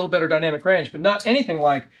response and a little better dynamic range, but not anything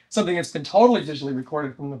like something that's been totally digitally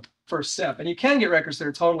recorded from the first step. And you can get records that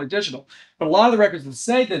are totally digital, but a lot of the records that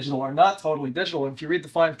say digital are not totally digital. And if you read the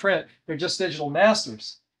fine print, they're just digital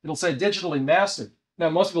masters. It'll say digitally mastered. Now,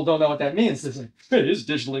 most people don't know what that means. They say, hey, it is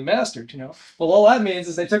digitally mastered, Well, all that means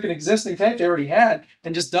is they took an existing tape they already had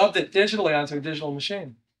and just dubbed it digitally onto a digital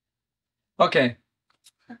machine. Okay,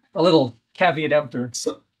 a little caveat emptor.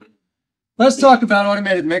 Let's talk about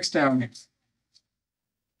automated mixdown.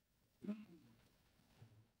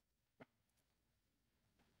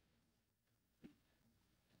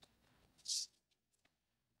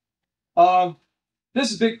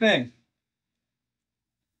 This is a big thing.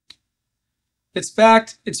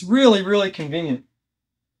 It's really, really convenient.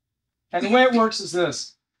 And the way it works is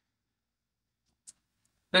this.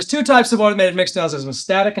 There's 2 types of automated mixdowns. There's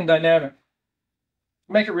static and dynamic.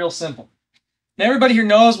 Make it real simple. Now, everybody here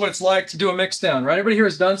knows what it's like to do a mixdown, right? Everybody here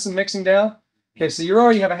has done some mixing down? Okay, so you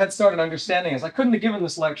already have a head start on understanding this. I couldn't have given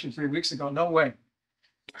this lecture 3 weeks ago. No way.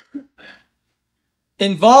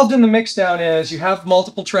 Involved in the mixdown is you have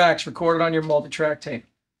multiple tracks recorded on your multi-track tape.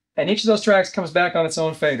 And each of those tracks comes back on its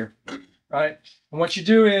own fader, right? And what you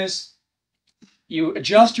do is you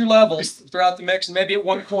adjust your levels throughout the mix, and maybe at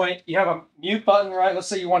one point you have a mute button, right? Let's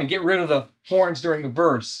say you want to get rid of the horns during the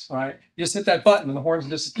verse, right? You just hit that button and the horns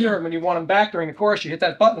disappear. And when you want them back during the chorus, you hit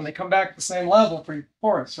that button and they come back at the same level for your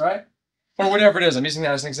chorus, right? Or whatever it is. I'm using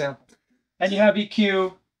that as an example. And you have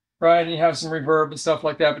EQ, right? And you have some reverb and stuff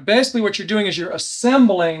like that. But basically what you're doing is you're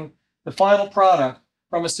assembling the final product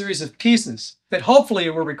from a series of pieces that hopefully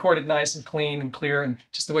were recorded nice and clean and clear and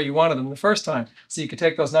just the way you wanted them the first time. So you could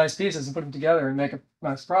take those nice pieces and put them together and make a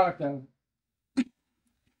nice product out of it.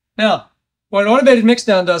 Now, what an automated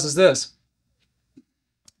mixdown does is this.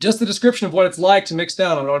 Just the description of what it's like to mix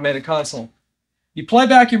down on an automated console. You play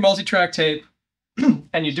back your multi-track tape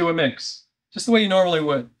and you do a mix, just the way you normally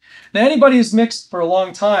would. Now, anybody who's mixed for a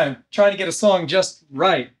long time trying to get a song just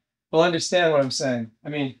right will understand what I'm saying. I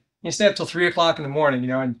mean, you stay up till 3 o'clock in the morning,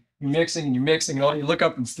 and you're mixing and you look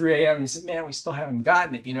up and it's 3 a.m. and you say, man, we still haven't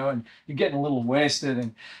gotten it, and you're getting a little wasted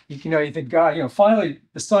and you think, God, finally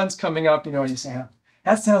the sun's coming up, and you say,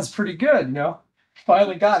 that sounds pretty good,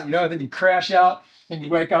 finally got it, you know, and then you crash out and you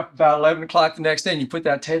wake up about 11 o'clock the next day and you put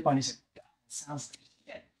that tape on, you say, "God, it sounds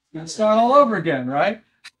like shit." You start all over again, right?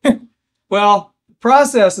 Well, the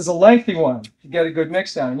process is a lengthy one to get a good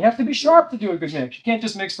mix down. And you have to be sharp to do a good mix. You can't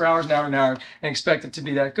just mix for hours and hours and hours and expect it to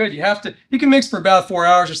be that good. You can mix for about 4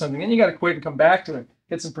 hours or something, then you got to quit and come back to it.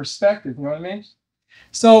 Get some perspective, you know what I mean?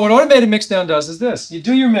 So what automated mixdown does is this. You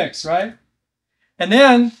do your mix, right? And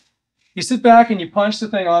then you sit back and you punch the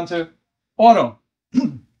thing onto auto.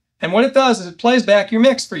 And what it does is it plays back your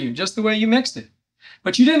mix for you, just the way you mixed it.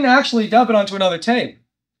 But you didn't actually dub it onto another tape.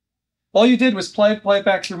 All you did was play it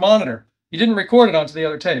back to your monitor. You didn't record it onto the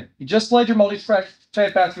other tape. You just played your multi-track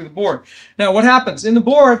tape back through the board. Now what happens? In the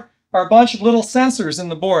board are a bunch of little sensors in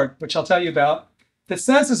the board, which I'll tell you about, that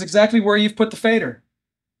senses exactly where you've put the fader.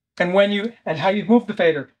 And how you've moved the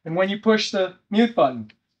fader, and when you push the mute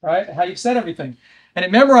button, right? And how you've set everything. And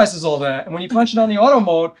it memorizes all that. And when you punch it on the auto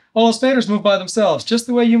mode, all those faders move by themselves, just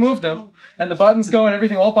the way you moved them. And the buttons go and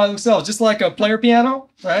everything all by themselves, just like a player piano,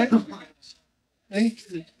 right?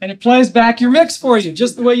 And it plays back your mix for you,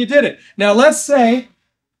 just the way you did it. Now, let's say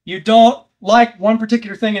you don't like one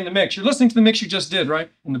particular thing in the mix. You're listening to the mix you just did,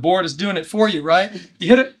 right? And the board is doing it for you, right? You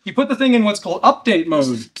hit it, you put the thing in what's called update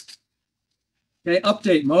mode. Okay,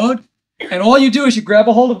 update mode. And all you do is you grab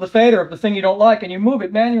a hold of the fader of the thing you don't like and you move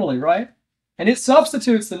it manually, right? And it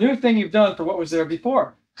substitutes the new thing you've done for what was there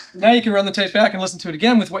before. Now you can run the tape back and listen to it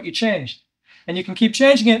again with what you changed. And you can keep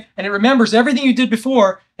changing it, and it remembers everything you did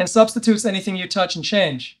before and substitutes anything you touch and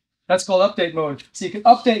change. That's called update mode. So you can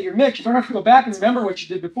update your mix. You don't have to go back and remember what you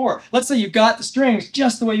did before. Let's say you got the strings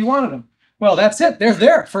just the way you wanted them. Well, that's it. They're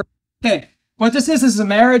there. Okay. What this is a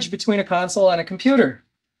marriage between a console and a computer.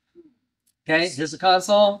 Okay, here's the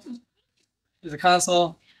console. Here's the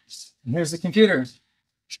console. And here's the computer.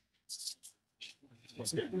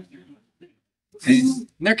 Okay. And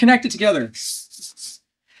they're connected together.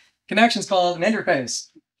 Connection is called an interface.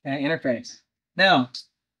 Okay, interface. Now,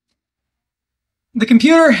 the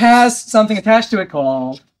computer has something attached to it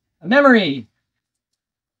called a memory.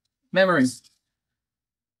 Memory.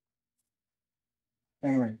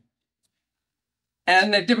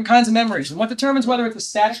 And there are different kinds of memories. And what determines whether it's a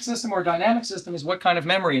static system or a dynamic system is what kind of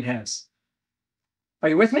memory it has. Are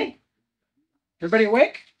you with me? Everybody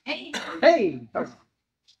awake? Hey. Hey.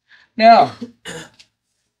 Now,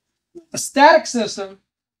 a static system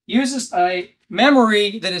uses a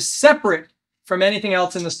memory that is separate from anything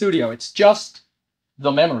else in the studio. It's just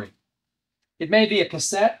the memory. It may be a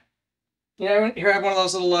cassette. You know, here I have one of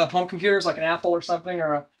those little home computers like an Apple or something,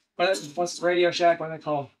 or a, what's the Radio Shack? What are they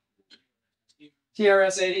called?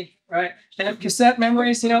 TRS-80, right? They have cassette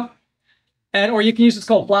memories, you know, or you can use what's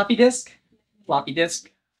called floppy disk. Floppy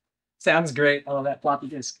disk. Sounds great. I love that floppy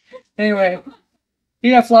disk. Anyway,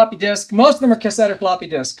 you have floppy disk. Most of them are cassette or floppy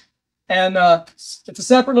disk. And it's a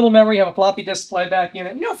separate little memory. You have a floppy disk playback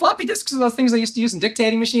unit. You know, floppy disks are those things they used to use in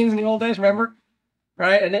dictating machines in the old days, remember?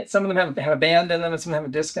 Right? And some of them have a band in them, and some of them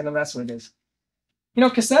have a disk in them. That's what it is. You know,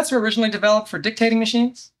 cassettes were originally developed for dictating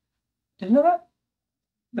machines. Did you know that?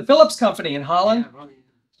 The Philips company in Holland,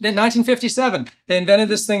 in 1957, they invented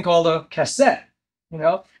this thing called a cassette, you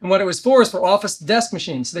know? And what it was for is for office desk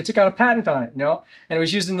machines. So they took out a patent on it, you know? And it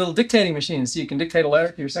was used in little dictating machines, so you can dictate a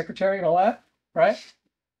letter to your secretary and all that, right?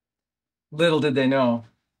 Little did they know.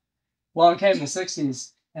 Along came the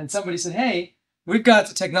 60s, and somebody said, hey, we've got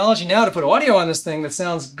the technology now to put audio on this thing that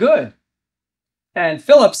sounds good. And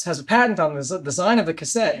Philips has a patent on the design of the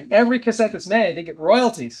cassette. And every cassette that's made, they get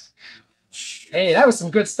royalties. Hey, that was some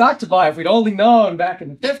good stock to buy if we'd only known back in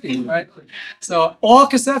the 50s, right? So all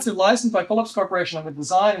cassettes are licensed by Philips Corporation, and the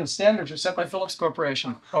design and the standards are set by Philips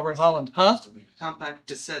Corporation over in Holland. Huh? Compact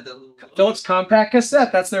cassette. Philips Compact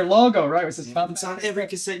Cassette. That's their logo, right? It's on every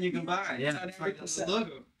cassette you can buy. Yeah. It's on every cassette.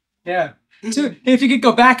 Logo. Yeah. If you could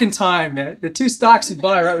go back in time, the two stocks you'd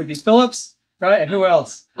buy, right, would be Philips, right? And who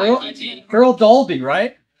else? Earl Dolby,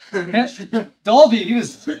 right? Dolby, he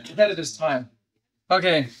was ahead of his time.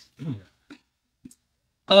 Okay.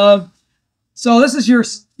 So this is your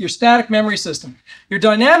static memory system. Your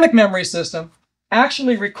dynamic memory system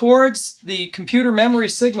actually records the computer memory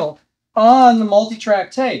signal on the multi-track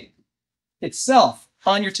tape itself,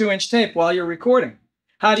 on your 2-inch tape while you're recording.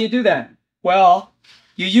 How do you do that? Well,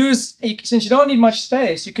 since you don't need much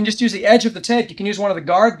space, you can just use the edge of the tape. You can use one of the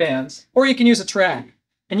guard bands, or you can use a track.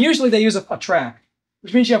 And usually they use a track,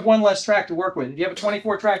 which means you have one less track to work with. If you have a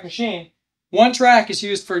 24-track machine, one track is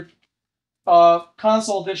used for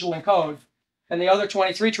console digital encode, and the other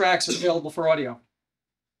 23 tracks are available for audio.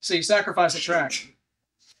 So you sacrifice a track.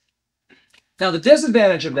 Now the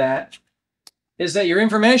disadvantage of that is that your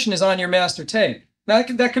information is on your master tape. Now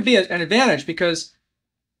that could be an advantage, because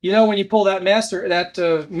you know when you pull that master,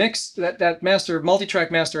 that mix, that master,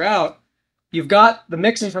 multi-track master out, you've got the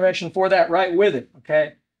mix information for that right with it,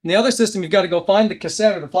 okay? In the other system, you've got to go find the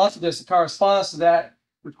cassette or the floppy disk that corresponds to that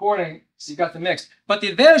recording, so you've got the mix. But the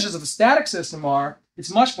advantages of the static system are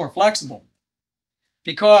it's much more flexible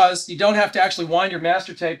because you don't have to actually wind your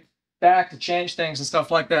master tape back to change things and stuff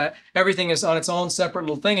like that. Everything is on its own separate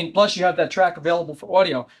little thing, and plus you have that track available for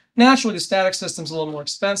audio. Naturally, the static system's a little more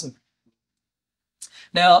expensive.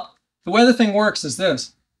 Now, the way the thing works is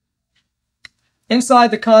this. Inside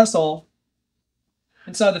the console,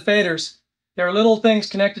 inside the faders, there are little things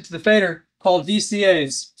connected to the fader called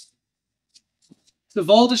VCAs. It's the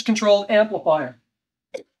voltage controlled amplifier.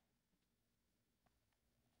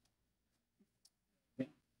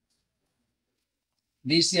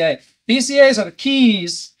 VCA. VCAs are the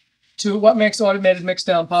keys to what makes automated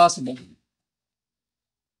mixdown possible.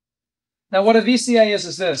 Now, what a VCA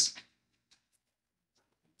is this.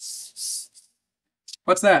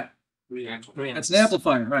 What's that? It's an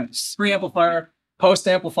amplifier, right? Preamplifier,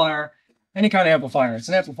 post-amplifier, any kind of amplifier. It's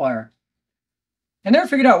an amplifier. I never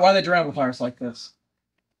figured out why they drew amplifiers like this.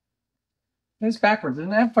 It's backwards.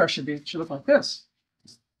 An amplifier should look like this.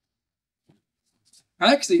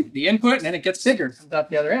 Right? Because the input, and then it gets bigger, comes out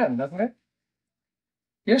the other end, doesn't it?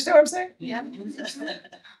 You understand what I'm saying? Yeah.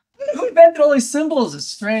 Who invented all these symbols? It's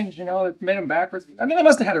strange, you know, it made them backwards. I mean, they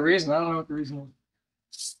must have had a reason. I don't know what the reason was.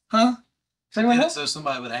 Huh? Does anyone know? So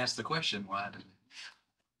somebody would ask the question, why did it?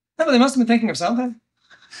 No, but they must have been thinking of something.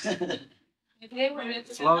 Maybe they were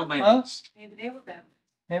Slow maybe maintenance. they were bad.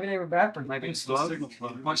 Maybe they were backwards. Maybe it's slow.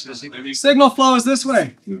 Watch this. Signal flow is this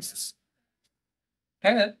way.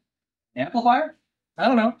 Okay, amplifier? I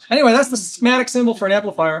don't know. Anyway, that's the schematic symbol for an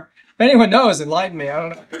amplifier. If anyone knows, enlighten me. I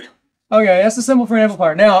don't know. Okay, that's the symbol for an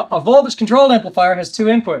amplifier. Now, a voltage-controlled amplifier has two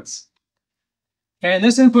inputs. And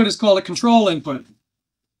this input is called a control input.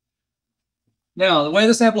 Now, the way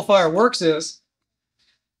this amplifier works is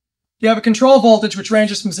you have a control voltage which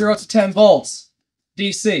ranges from 0 to 10 volts,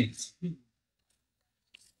 DC.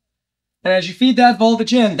 And as you feed that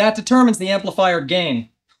voltage in, that determines the amplifier gain.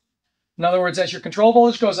 In other words, as your control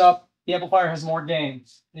voltage goes up, the amplifier has more gain.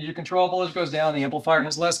 As your control voltage goes down, the amplifier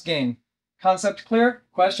has less gain. Concept clear?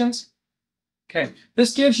 Questions? Okay,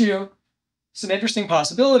 this gives you some interesting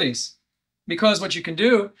possibilities. Because what you can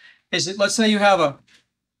do is, that, let's say you have a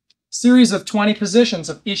series of 20 positions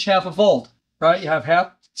of each half a volt, right? You have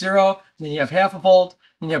half, 0, and then you have half a volt,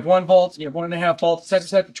 and you have 1 volt, and you have 1.5 volts,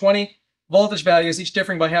 etc. 20 voltage values, each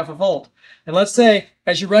differing by half a volt. And let's say,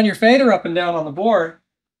 as you run your fader up and down on the board,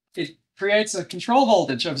 it creates a control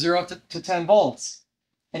voltage of 0 to 10 volts.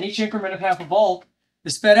 And each increment of half a volt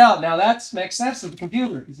is fed out. Now that makes sense to the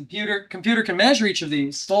computer, because the computer can measure each of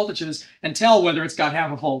these voltages and tell whether it's got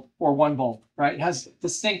half a volt or 1 volt, right? It has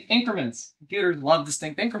distinct increments. Computers love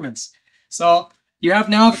distinct increments. So you have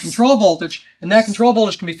now the control voltage, and that control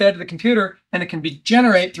voltage can be fed to the computer, and it can be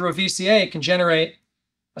generated through a VCA. It can generate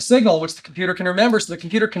a signal which the computer can remember, so the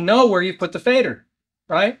computer can know where you put the fader,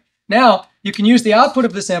 right? Now, you can use the output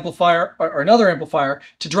of this amplifier or another amplifier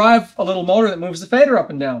to drive a little motor that moves the fader up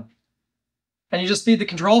and down. And you just feed the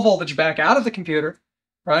control voltage back out of the computer,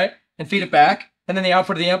 right? And feed it back. And then the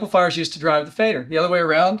output of the amplifier is used to drive the fader. The other way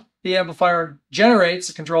around, the amplifier generates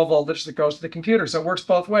a control voltage that goes to the computer. So it works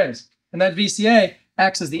both ways. And that VCA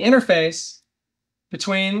acts as the interface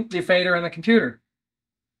between the fader and the computer.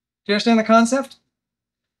 Do you understand the concept?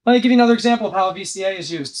 Let me give you another example of how a VCA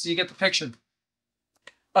is used so you get the picture.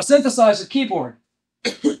 A synthesizer keyboard.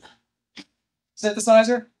 Synthesizer.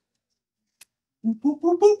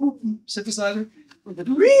 Synthesizer.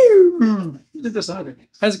 Synthesizer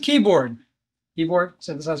has a keyboard. Keyboard,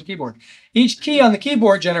 synthesizer keyboard. Each key on the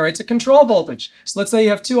keyboard generates a control voltage. So let's say you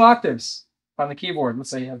have 2 octaves on the keyboard. Let's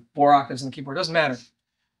say you have 4 octaves on the keyboard. Doesn't matter.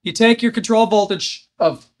 You take your control voltage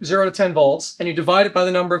of 0 to 10 volts and you divide it by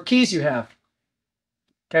the number of keys you have.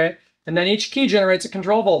 Okay? And then each key generates a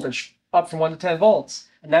control voltage up from 1 to 10 volts.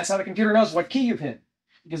 And that's how the computer knows what key you've hit.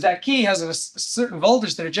 Because that key has a certain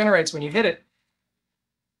voltage that it generates when you hit it.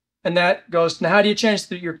 And that goes, now how do you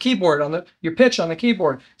change your keyboard, your pitch on the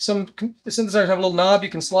keyboard? Some synthesizers have a little knob you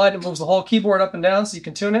can slide and it moves the whole keyboard up and down so you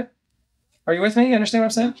can tune it. Are you with me? You understand what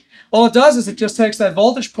I'm saying? All it does is it just takes that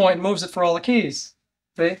voltage point and moves it for all the keys.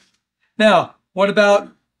 See? Now, what about,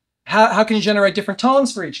 how can you generate different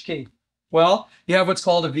tones for each key? Well, you have what's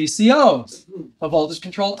called a VCO, a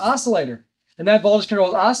voltage-controlled oscillator. And that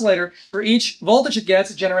voltage-controlled oscillator, for each voltage it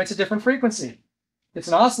gets, it generates a different frequency. It's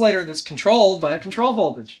an oscillator that's controlled by a control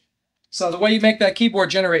voltage. So the way you make that keyboard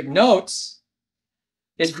generate notes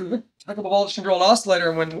is you hook up a voltage-controlled oscillator,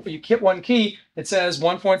 and when you hit one key, it says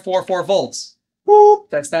 1.44 volts. whoop,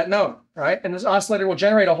 that's that note, right? And this oscillator will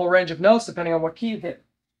generate a whole range of notes depending on what key you hit.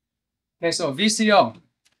 Okay, so VCO.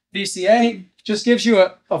 VCA just gives you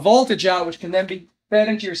a voltage out, which can then be fed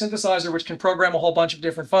into your synthesizer, which can program a whole bunch of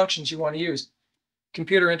different functions you want to use.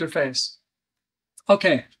 Computer interface.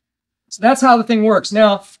 Okay, so that's how the thing works.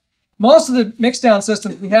 Now, most of the mixdown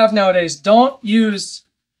systems we have nowadays don't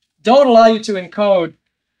allow you to encode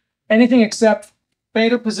anything except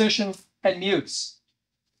fader position and mutes.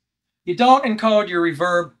 You don't encode your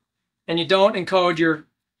reverb, and you don't encode your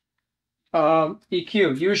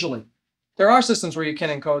EQ, usually. There are systems where you can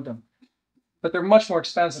encode them, but they're much more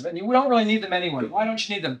expensive, and you don't really need them anyway. Why don't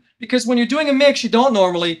you need them? Because when you're doing a mix, you don't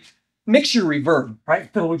normally mix your reverb,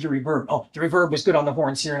 right? Fiddle with your reverb. Oh, the reverb was good on the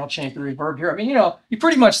horns here, and I'll change the reverb here. I mean, you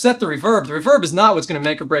pretty much set the reverb. The reverb is not what's going to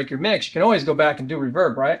make or break your mix. You can always go back and do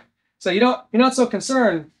reverb, right? So you're not so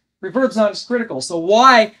concerned. Reverb's not as critical. So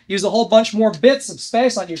why use a whole bunch more bits of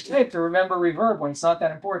space on your tape to remember reverb when it's not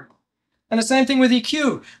that important? And the same thing with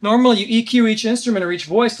EQ. Normally you EQ each instrument or each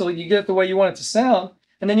voice till you get it the way you want it to sound,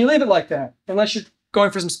 and then you leave it like that. Unless you're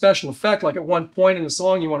going for some special effect, like at one point in the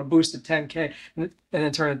song you want to boost it 10K and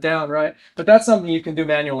then turn it down, right? But that's something you can do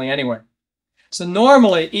manually anyway. So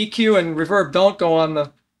normally EQ and reverb don't go on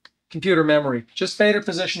the computer memory, just fader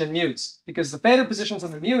position and mutes, because the fader positions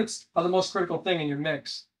and the mutes are the most critical thing in your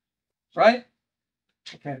mix, right?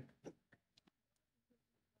 Okay.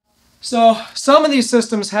 So some of these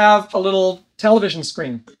systems have a little television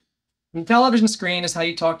screen. And the television screen is how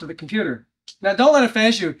you talk to the computer. Now, don't let it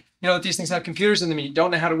phase you, that these things have computers in them and you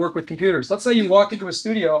don't know how to work with computers. Let's say you walk into a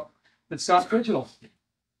studio that's not digital.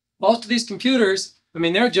 Most of these computers,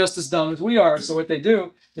 they're just as dumb as we are. So what they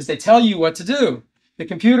do is they tell you what to do. The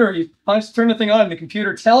computer, you turn the thing on and the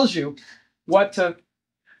computer tells you what to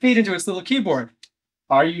feed into its little keyboard.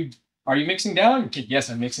 Are you mixing down? Yes,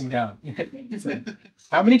 I'm mixing down.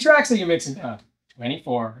 How many tracks are you mixing down?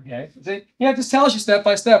 24. Okay. It just tells you step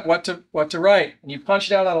by step what to write, and you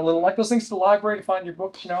punch it out on a little, like those things to the library to find your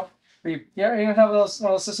books. Where you have one of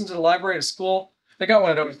those systems at the library at school. They got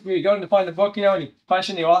one of those. You go in to find the book, and you punch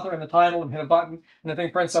in the author and the title and hit a button, and the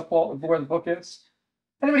thing prints up where the book is.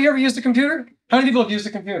 Anybody ever used a computer? How many people have used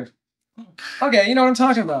a computer? Okay, you know what I'm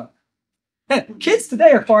talking about. Kids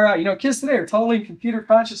today are far out. Kids today are totally in computer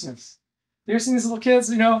consciousness. You ever seen these little kids,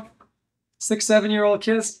 6, 7-year-old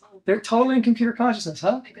kids? They're totally in computer consciousness,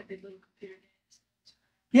 huh?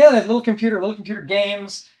 Yeah, they have little computer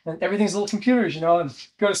games, and everything's little computers, and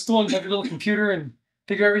go to school and have your little computer and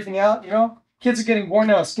figure everything out, Kids are getting born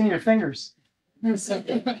now with skinnier fingers.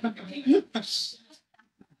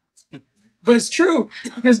 But it's true,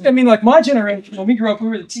 because, like my generation, when we grew up, we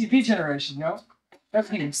were the TV generation,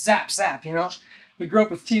 Everything was zap, zap, We grew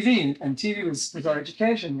up with TV, and TV was our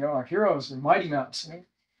education, our heroes were Mighty Mouse,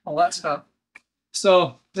 all that stuff.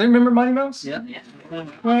 So, does anyone remember Mighty Mouse? Yeah.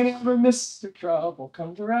 Whenever Mr. Trouble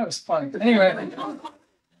comes around, it's funny. But anyway,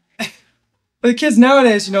 but the kids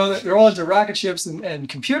nowadays, they're all into rocket ships and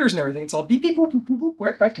computers and everything. It's all beep, beep, boop, boop, boop,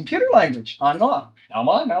 boop, right? Computer language, on and off. Now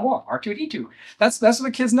on, now off, R2D2. That's what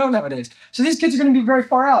the kids know nowadays. So these kids are going to be very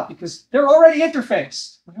far out because they're already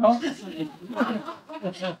interfaced. They already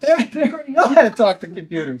know how to talk to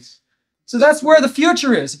computers. So that's where the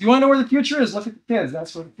future is. If you want to know where the future is, look at the kids.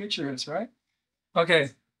 That's where the future is, right? Okay.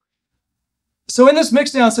 So in this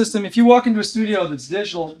mixdown system, if you walk into a studio that's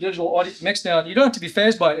digital audio mixdown, you don't have to be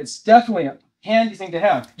fazed by it. It's definitely a handy thing to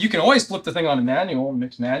have. You can always flip the thing on a manual and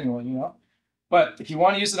mix manually, But if you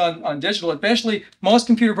want to use it on digital, eventually most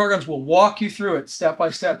computer programs will walk you through it step by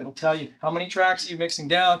step. It'll tell you how many tracks you're mixing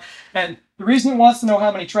down. And the reason it wants to know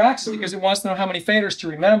how many tracks is because it wants to know how many faders to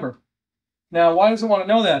remember. Now, why does it want to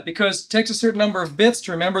know that? Because it takes a certain number of bits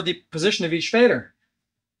to remember the position of each fader.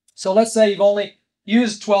 So let's say you've only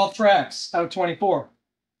used 12 tracks out of 24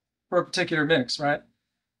 for a particular mix, right?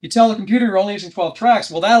 You tell the computer you're only using 12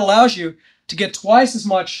 tracks. Well, that allows you to get twice as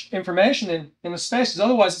much information in the space, because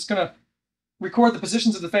otherwise it's going to record the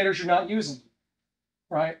positions of the faders you're not using,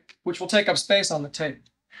 right? Which will take up space on the tape.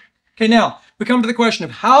 Okay, now we come to the question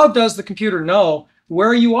of how does the computer know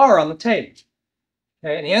where you are on the tape?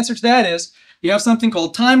 Okay, and the answer to that is you have something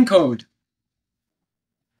called time code.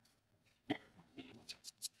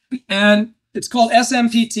 And it's called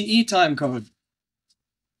SMPTE time code.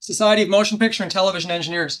 Society of Motion Picture and Television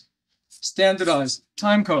Engineers. Standardized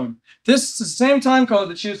time code. This is the same time code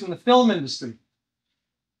that's used in the film industry.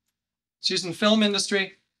 It's used in the film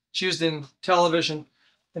industry, it's used in television,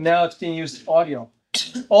 and now it's being used in audio.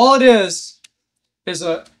 All it is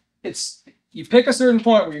you pick a certain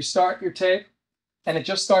point where you start your tape, and it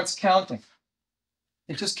just starts counting.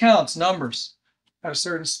 It just counts numbers at a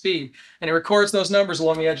certain speed, and it records those numbers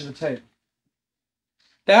along the edge of the tape.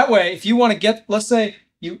 That way, if you want to get, let's say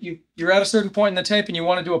you're at a certain point in the tape and you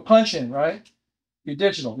want to do a punch in, right? You're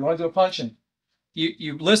digital. You want to do a punch in.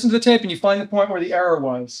 You listen to the tape and you find the point where the error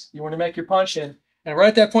was. You want to make your punch in. And right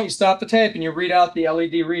at that point, you stop the tape and you read out the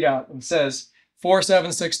LED readout and it says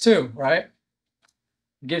 4762, right?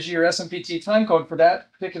 It gives you your SMPT time code for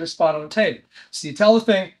that particular spot on the tape. So you tell the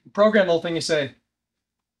thing, program the little thing, you say,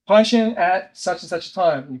 punch in at such and such a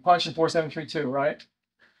time. And you punch in 4732, right?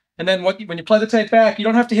 And then when you play the tape back, you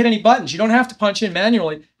don't have to hit any buttons. You don't have to punch in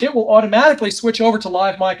manually. It will automatically switch over to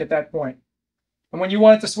live mic at that point. And when you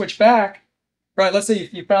want it to switch back, right, let's say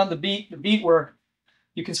you found the beat where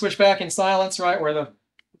you can switch back in silence, right, where the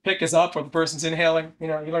pick is up or the person's inhaling. You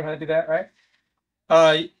learn how to do that, right?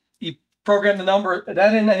 You program the number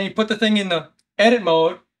that in, and you put the thing in the edit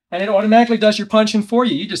mode, and it automatically does your punch in for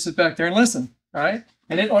you. You just sit back there and listen, right?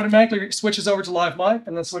 And it automatically switches over to live mic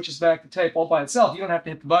and then switches back to tape all by itself. You don't have to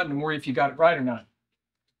hit the button and worry if you got it right or not.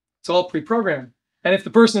 It's all pre-programmed. And if the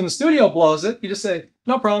person in the studio blows it, you just say,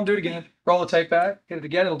 no problem, do it again. Roll the tape back, hit it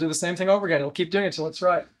again. It'll do the same thing over again. It'll keep doing it until it's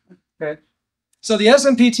right. Okay. So the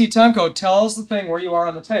SMPT timecode tells the thing where you are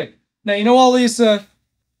on the tape. Now, you know all these, what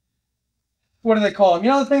do they call them?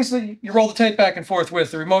 You know the things that you roll the tape back and forth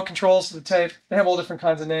with, the remote controls to the tape. They have all different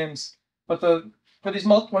kinds of names. But for these,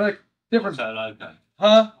 what are they different?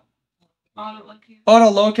 Huh?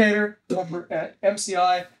 Auto-locator,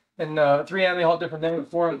 MCI, and 3M, they all have different names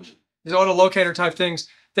for them. These auto-locator type things,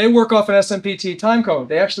 they work off an SMPT timecode.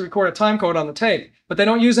 They actually record a timecode on the tape, but they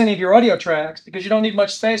don't use any of your audio tracks because you don't need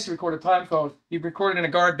much space to record a timecode. You record it in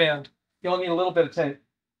a guard band. You only need a little bit of tape.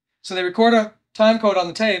 So they record a timecode on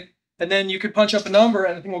the tape, and then you could punch up a number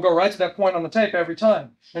and the thing will go right to that point on the tape every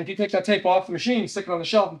time. And if you take that tape off the machine, stick it on the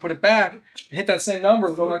shelf and put it back, and hit that same number,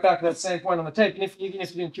 it'll go right back to that same point on the tape, even if you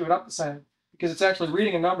didn't cue it up the same, because it's actually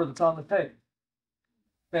reading a number that's on the tape.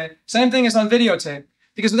 Okay? Same thing as on videotape,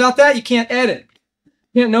 because without that, you can't edit.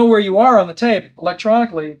 You can't know where you are on the tape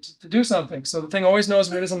electronically to do something. So the thing always knows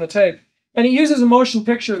where it is on the tape. And it uses a motion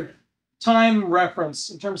picture time reference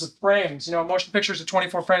in terms of frames. You know, motion pictures are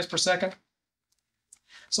 24 frames per second.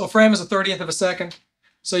 So a frame is a 30th of a second.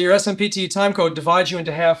 So your SMPT timecode divides you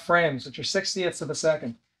into half frames, which are 60ths of a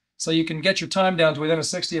second. So you can get your time down to within a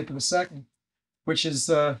 60th of a second, which is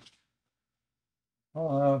 6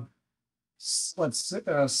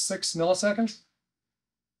 milliseconds?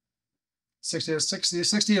 60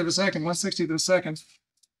 of a second, 1/60th of a second.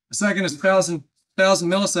 A second is 1,000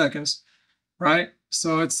 milliseconds, right?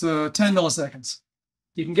 So it's 10 milliseconds.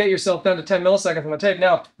 You can get yourself down to 10 milliseconds on the tape.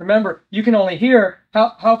 Now, remember, you can only hear,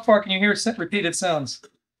 how far can you hear repeated sounds?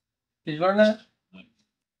 Did you learn that?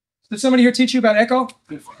 Did somebody here teach you about echo?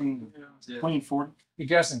 15, 20, 40. You're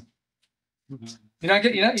guessing. You're not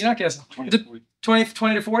guessing. 20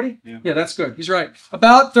 to 40? Yeah, that's good. He's right.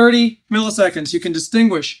 About 30 milliseconds, you can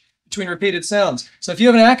distinguish between repeated sounds. So if you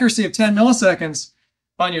have an accuracy of 10 milliseconds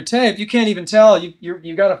on your tape, you can't even tell.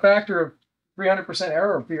 You got a factor of 300%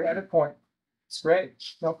 error for your edit point. It's great.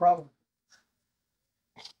 No problem.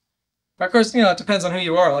 Of course, it depends on who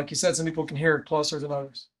you are. Like you said, some people can hear it closer than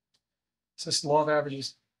others. It's just the law of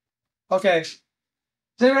averages. Okay. Does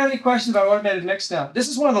anyone have any questions about automated mixdown? This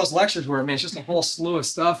is one of those lectures where, it's just a whole slew of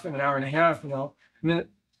stuff in an hour and a half, to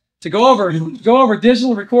go over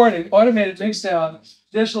digital recording, automated mixdown,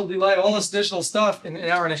 digital delay, all this digital stuff in an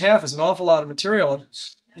hour and a half is an awful lot of material. And,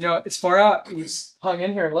 it's far out. You hung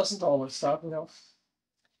in here and listened to all this stuff,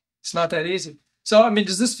 It's not that easy. So,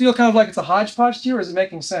 does this feel kind of like it's a hodgepodge to you, or is it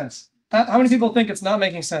making sense? How many people think it's not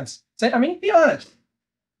making sense? Be honest.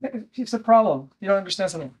 It's a problem. You don't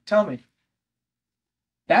understand something. Tell me.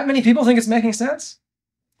 That many people think it's making sense?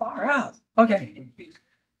 Far out. Okay.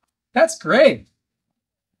 That's great.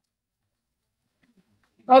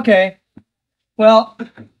 Okay. Well,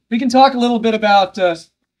 we can talk a little bit about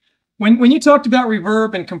when you talked about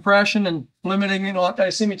reverb and compression and limiting, I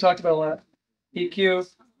assume you talked about a lot. EQ,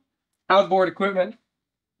 outboard equipment.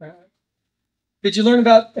 Did you learn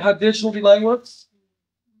about how digital delay works?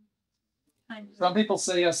 Some people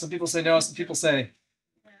say yes, some people say no, some people say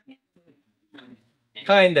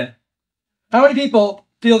kinda. How many people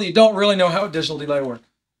feel that you don't really know how digital delay works?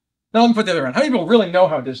 Now let me put the other around. How many people really know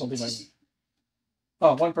how digital delay works?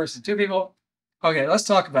 Oh, one person, two people. Okay, let's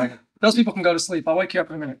talk about it. Those people can go to sleep. I'll wake you up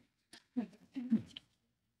in a minute.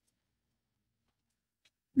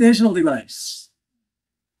 Digital delays.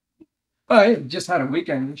 I just had a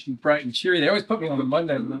weekend. It should be bright and cheery. They always put me on a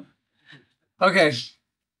Monday. Okay.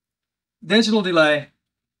 Digital delay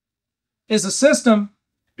is a system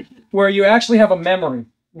where you actually have a memory.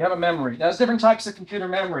 You have a memory. Now, there's different types of computer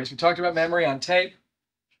memories. We talked about memory on tape.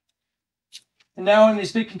 And now in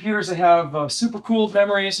these big computers, they have super cooled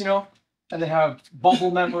memories, and they have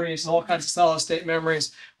bubble memories and all kinds of solid state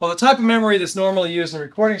memories. Well, the type of memory that's normally used in a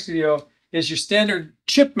recording studio is your standard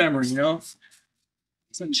chip memory, you know.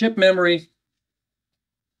 It's a chip memory.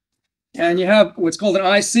 And you have what's called an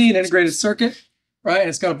IC, an integrated circuit, right? And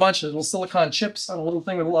it's got a bunch of little silicon chips on a little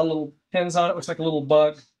thing with a lot of little pins on it. Looks like a little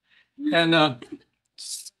bug. And oh,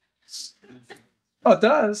 it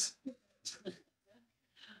does.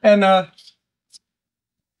 And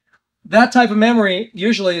that type of memory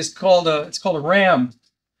usually is called it's called a RAM.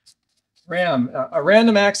 A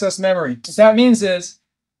random access memory. What that means is,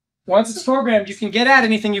 once it's programmed, you can get at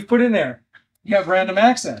anything you've put in there. You have random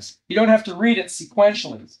access. You don't have to read it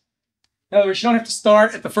sequentially. In other words, you don't have to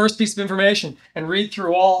start at the first piece of information and read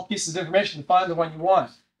through all pieces of information to find the one you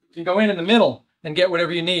want. You can go in the middle and get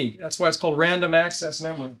whatever you need. That's why it's called random access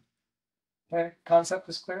memory. Okay, concept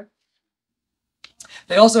is clear?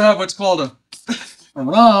 They also have what's called a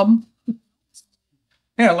ROM.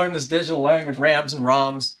 Yeah, I learned this digital language, RAMs and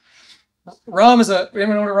ROMs. ROM is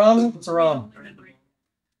anyone know what a ROM is? What's a ROM?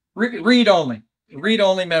 Read-only.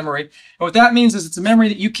 Read-only memory. And what that means is it's a memory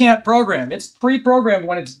that you can't program. It's pre-programmed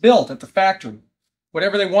when it's built at the factory.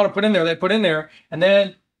 Whatever they want to put in there, they put in there. And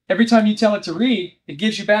then every time you tell it to read, it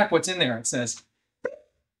gives you back what's in there. It says,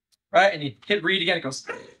 right? And you hit read again, it goes,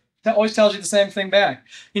 that always tells you the same thing back.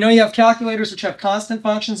 You know, you have calculators which have constant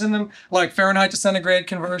functions in them, like Fahrenheit to centigrade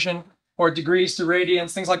conversion, or degrees to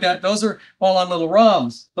radians, things like that. Those are all on little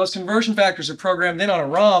ROMs. Those conversion factors are programmed in on a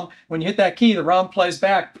ROM. When you hit that key, the ROM plays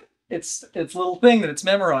back its little thing that it's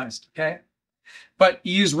memorized, okay? But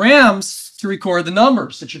you use RAMs to record the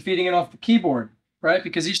numbers that you're feeding it off the keyboard, right?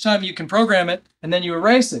 Because each time you can program it and then you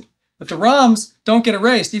erase it. But the ROMs don't get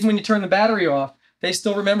erased. Even when you turn the battery off, they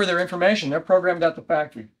still remember their information. They're programmed at the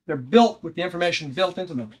factory. They're built with the information built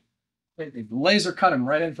into them. They laser cut them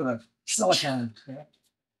right into the silicon. Yeah.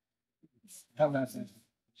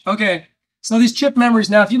 Okay, so these chip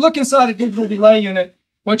memories now, if you look inside a digital delay unit,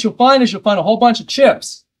 what you'll find is you'll find a whole bunch of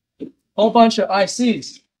chips, a whole bunch of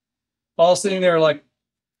ICs, all sitting there like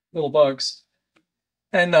little bugs.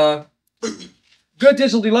 And good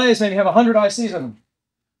digital delays maybe have 100 ICs in them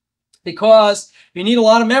because you need a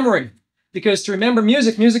lot of memory. Because to remember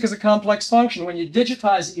music, music is a complex function. When you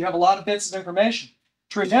digitize it, you have a lot of bits of information.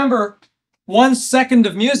 To remember 1 second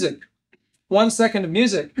of music,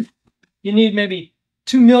 you need maybe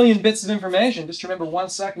 2 million bits of information just to remember 1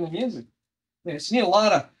 second of music. Yes, you need a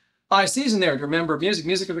lot of ICs in there to remember music.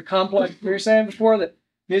 Music is a complex, you were saying before that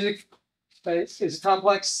music is a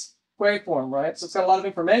complex waveform, right? So it's got a lot of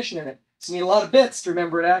information in it. So you need a lot of bits to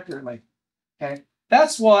remember it accurately. Okay,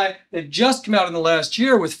 that's why they've just come out in the last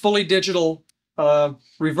year with fully digital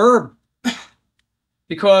reverb.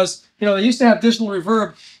 Because, you know, they used to have digital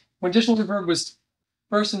reverb. When digital reverb was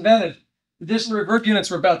first invented, the digital reverb units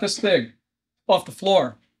were about this big off the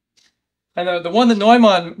floor. And the one that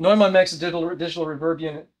Neumann makes a digital reverb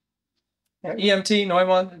unit. You know, EMT,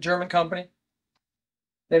 Neumann, a German company.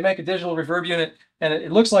 They make a digital reverb unit, and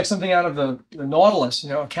it looks like something out of the Nautilus, you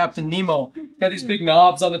know, Captain Nemo. Got these big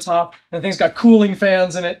knobs on the top, and the thing's got cooling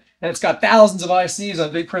fans in it, and it's got thousands of ICs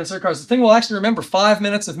on big printed circuit cards. The thing will actually remember 5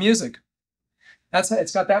 minutes of music.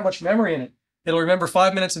 It's got that much memory in it. It'll remember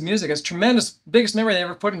 5 minutes of music. It's tremendous, biggest memory they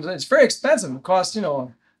ever put into it. It's very expensive. It costs, you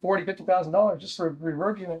know, $40,000, $50,000 just for a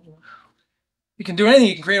reverb unit. You can do anything.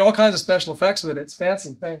 You can create all kinds of special effects with it. It's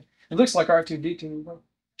fancy thing. It looks like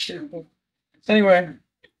R2-D2. Anyway,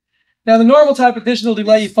 now the normal type of digital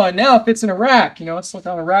delay you find now fits in a rack. You know, it's like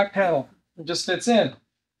on a rack panel. It just fits in.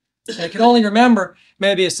 And it can only remember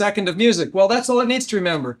maybe a second of music. Well, that's all it needs to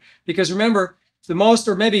remember. Because remember, the most,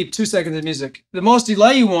 or maybe 2 seconds of music. The most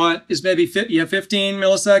delay you want is maybe you have 15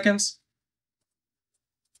 milliseconds,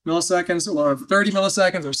 or 30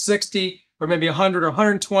 milliseconds, or 60, or maybe 100 or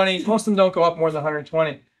 120. Most of them don't go up more than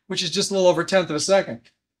 120, which is just a little over a tenth of a second,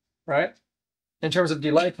 right? In terms of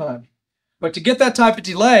delay time. But to get that type of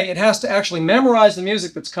delay, it has to actually memorize the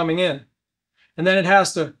music that's coming in. And then it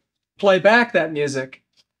has to play back that music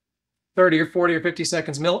 30 or 40 or 50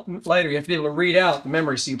 seconds later. You have to be able to read out the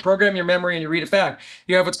memory. So you program your memory and you read it back.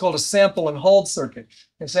 You have what's called a sample and hold circuit.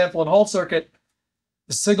 In a sample and hold circuit,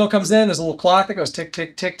 the signal comes in, there's a little clock that goes tick,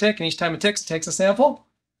 tick, tick, tick, and each time it ticks, it takes a sample,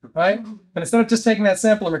 right? And instead of just taking that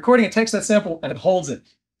sample and recording, it takes that sample and it holds it.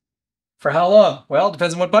 For how long? Well, it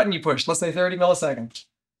depends on what button you push. Let's say 30 milliseconds.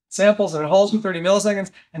 Samples and it holds for 30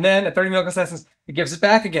 milliseconds, and then at 30 milliseconds, it gives it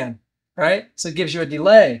back again, right? So it gives you a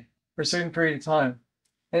delay for a certain period of time.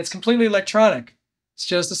 And it's completely electronic. It's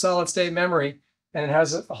just a solid state memory, and it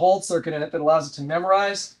has a hold circuit in it that allows it to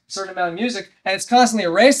memorize a certain amount of music, and it's constantly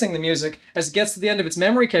erasing the music. As it gets to the end of its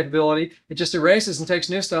memory capability, it just erases and takes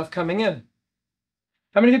new stuff coming in.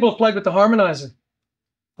 How many people have played with the harmonizer?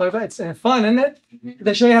 It's fun, isn't it? Did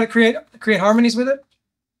they show you how to create harmonies with it?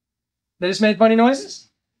 They just made funny noises?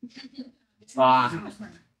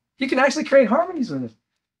 You can actually create harmonies with it.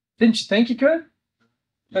 Didn't you think you could?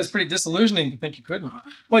 That's pretty disillusioning to think you couldn't.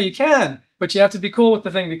 Well, you can, but you have to be cool with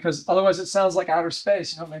the thing because otherwise it sounds like outer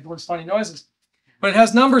space. You don't make those funny noises. But it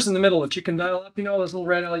has numbers in the middle that you can dial up, those little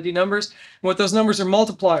red LED numbers. And what those numbers are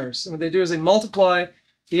multipliers. And what they do is they multiply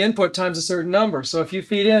the input times a certain number. So if you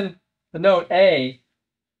feed in the note A,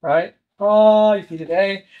 right? Oh, you feed it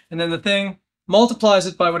A, and then the thing multiplies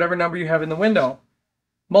it by whatever number you have in the window.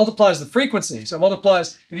 Multiplies the frequency. So it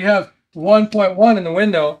multiplies, if you have 1.1 in the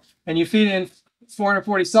window and you feed in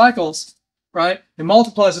 440 cycles, right? It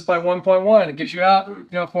multiplies it by 1.1. It gives you out,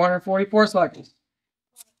 444 cycles,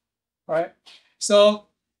 right? So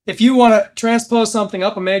if you want to transpose something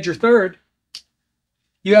up a major third,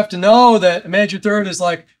 you have to know that a major third is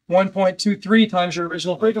like 1.23 times your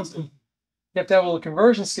original frequency. You have to have a little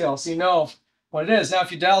conversion scale so you know what it is. Now,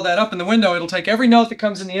 if you dial that up in the window, it'll take every note that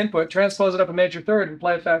comes in the input, transpose it up a major third, and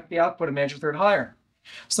play it back to the output a major third higher.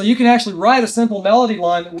 So you can actually write a simple melody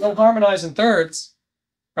line that will harmonize in thirds,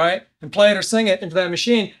 right? And play it or sing it into that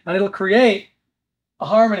machine, and it'll create a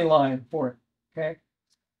harmony line for it, okay?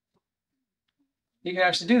 You can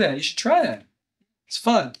actually do that. You should try that. It's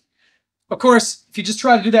fun. Of course, if you just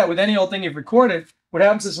try to do that with any old thing you've recorded, what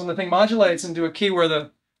happens is when the thing modulates into a key where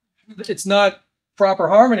it's not proper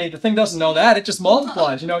harmony, the thing doesn't know that. It just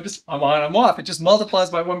multiplies. Just I'm on, I'm off. It just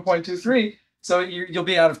multiplies by 1.23. So you'll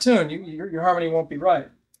be out of tune. Your harmony won't be right.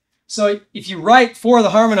 So if you write for the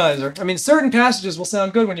harmonizer, certain passages will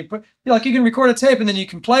sound good when you you can record a tape and then you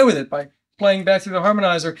can play with it by playing back through the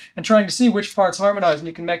harmonizer and trying to see which parts harmonize, and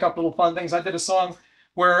you can make up little fun things. I did a song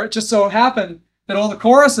where it just so happened that all the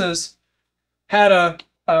choruses had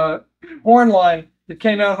a horn line that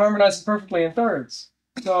came out harmonizing perfectly in thirds.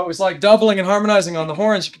 So it was like doubling and harmonizing on the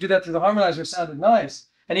horns. You could do that through the harmonizer. It sounded nice.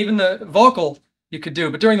 And even the vocal you could do.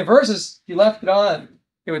 But during the verses, if you left it on,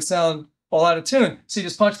 it would sound all out of tune. So you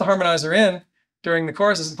just punch the harmonizer in during the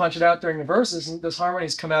choruses and punch it out during the verses, and those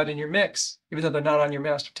harmonies come out in your mix, even though they're not on your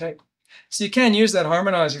master tape. So you can use that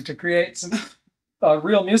harmonizer to create some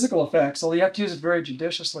real musical effects, although you have to use it very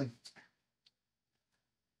judiciously.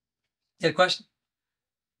 You had a question?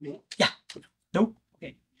 Yeah. Nope.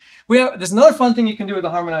 Okay. There's another fun thing you can do with the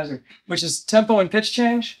harmonizer, which is tempo and pitch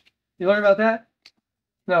change. You learn about that?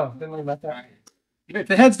 No, didn't learn about that. If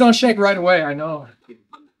the heads don't shake right away, I know.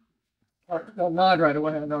 Or don't nod right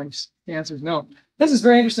away, I know the answer is no. This is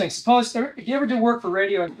very interesting. Suppose if you ever do work for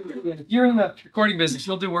radio and TV, and if you're in the recording business,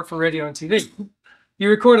 you'll do work for radio and TV. You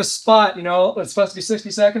record a spot, it's supposed to be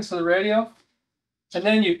 60 seconds for the radio, and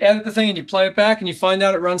then you edit the thing and you play it back and you find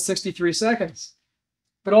out it runs 63 seconds.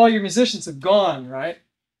 But all your musicians have gone, right?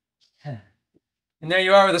 And there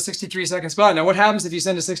you are with a 63-second spot. Now, what happens if you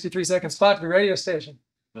send a 63-second spot to the radio station?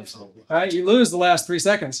 All right, you lose the last 3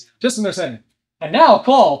 seconds, just when they're saying, and now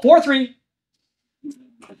call 43.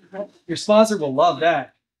 Your sponsor will love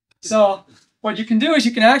that. So what you can do is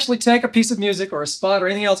you can actually take a piece of music or a spot or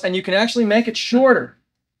anything else, and you can actually make it shorter.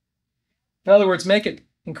 In other words,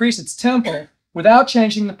 increase its tempo without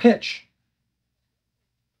changing the pitch.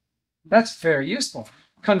 That's very useful.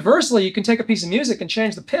 Conversely, you can take a piece of music and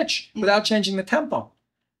change the pitch without changing the tempo.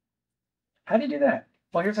 How do you do that?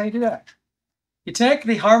 Well, here's how you do that. You take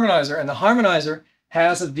the harmonizer, and the harmonizer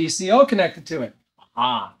has a VCO connected to it.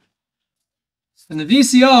 Aha. And the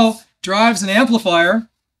VCO drives an amplifier,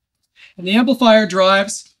 and the amplifier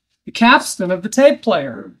drives the capstan of the tape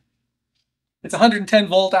player. It's a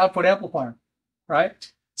 110-volt output amplifier,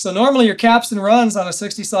 right? So normally your capstan runs on a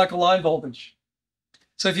 60-cycle line voltage.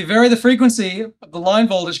 So if you vary the frequency of the line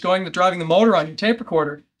voltage driving the motor on your tape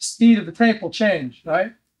recorder, speed of the tape will change,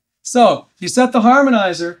 right? So you set the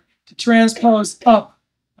harmonizer to transpose up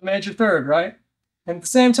a major third, right? And at the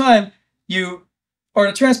same time, or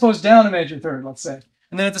to transpose down a major third, let's say.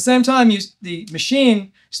 And then at the same time, the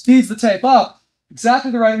machine speeds the tape up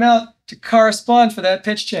exactly the right amount to correspond for that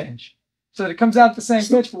pitch change. So that it comes out at the same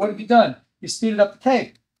pitch, but what have you done? You speeded up the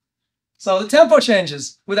tape. So the tempo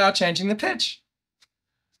changes without changing the pitch.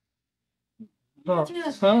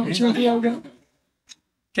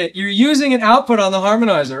 Okay, you're using an output on the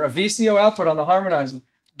harmonizer, a VCO output on the harmonizer,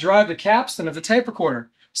 to drive the capstan of the tape recorder,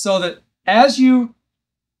 so that as you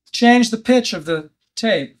change the pitch of the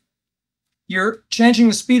tape, you're changing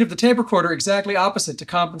the speed of the tape recorder exactly opposite to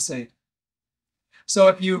compensate. So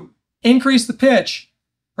if you increase the pitch,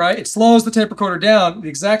 right, it slows the tape recorder down the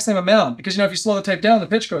exact same amount, because if you slow the tape down, the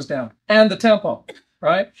pitch goes down, and the tempo,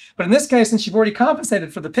 right? But in this case, since you've already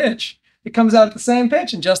compensated for the pitch, it comes out at the same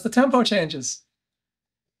pitch and just the tempo changes.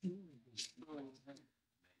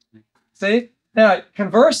 See? Now,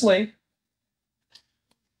 conversely,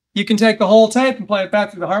 you can take the whole tape and play it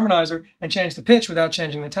back through the harmonizer and change the pitch without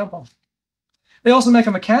changing the tempo. They also make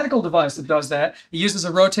a mechanical device that does that. It uses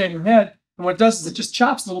a rotating head, and what it does is it just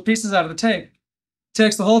chops little pieces out of the tape. It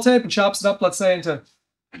takes the whole tape and chops it up, let's say, into,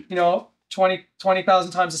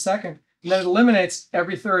 20,000 times a second, and then it eliminates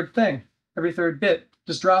every third thing, every third bit,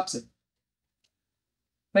 just drops it.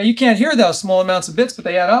 Now, you can't hear those small amounts of bits, but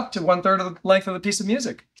they add up to 1/3 of the length of the piece of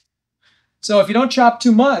music. So if you don't chop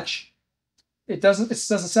too much, it doesn't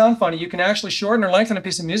sound funny. You can actually shorten or lengthen a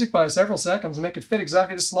piece of music by several seconds and make it fit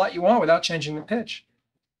exactly the slot you want without changing the pitch.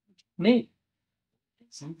 Neat.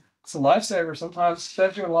 It's a lifesaver. Sometimes,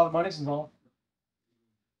 especially when a lot of money's involved.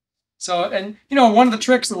 So, and one of the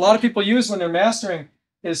tricks that a lot of people use when they're mastering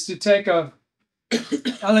is to take I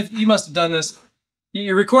don't know if you must have done this.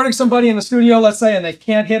 You're recording somebody in the studio, let's say, and they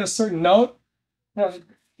can't hit a certain note. There's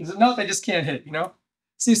a note they just can't hit,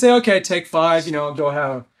 So you say, okay, take 5, go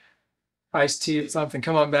have iced tea or something,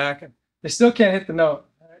 come on back. And they still can't hit the note.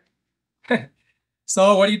 Right?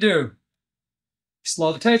 So what do? You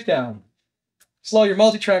slow the tape down. Slow your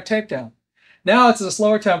multi-track tape down. Now it's at a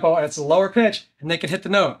slower tempo and it's a lower pitch, and they can hit the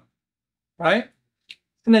note. Right?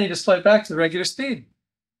 And then you just play it back to the regular speed.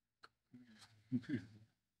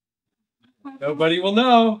 Nobody will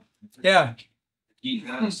know. Yeah. You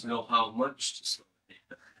guys know how much to slow it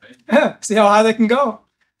down, right? See how high they can go?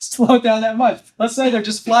 Slow it down that much. Let's say they're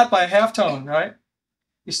just flat by a half tone, right?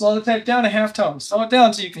 You slow the tape down a half tone. Slow it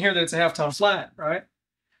down so you can hear that it's a half tone flat, right?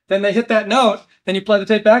 Then they hit that note, then you play the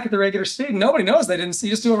tape back at the regular speed, and nobody knows they didn't. You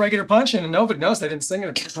just do a regular punch in, and nobody knows they didn't sing it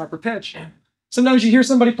at the proper pitch. Sometimes you hear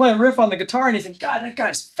somebody play a riff on the guitar, and you think, God, that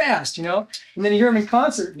guy's fast, And then you hear him in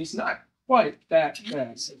concert, and he's not quite that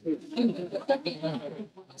fast.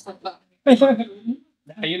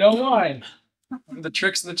 Now you know why. The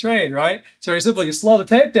tricks of the trade, right? So very simply, you slow the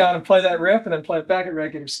tape down and play that riff, and then play it back at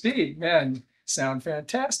regular speed. Man, you sound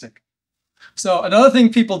fantastic. So another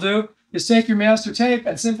thing people do is take your master tape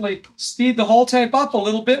and simply speed the whole tape up a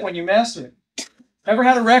little bit when you master it. Ever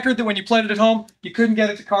had a record that when you played it at home, you couldn't get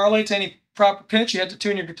it to correlate to any proper pitch? You had to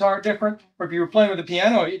tune your guitar different, or if you were playing with a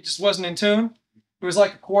piano, it just wasn't in tune. It was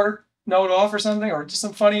like a quarter note off or something, or just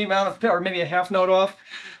some funny amount of, or maybe a half note off.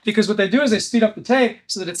 Because what they do is they speed up the tape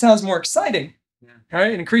so that it sounds more exciting.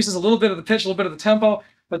 Right? It increases a little bit of the pitch, a little bit of the tempo,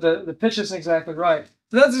 but the pitch isn't exactly right.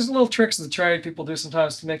 So that's just little tricks of the trade people do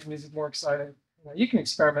sometimes to make the music more exciting. You can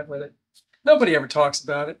experiment with it. Nobody ever talks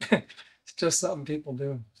about it. It's just something people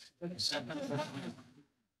do.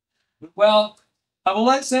 Well, I will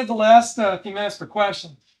save the last few minutes for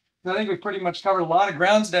questions. I think we've pretty much covered a lot of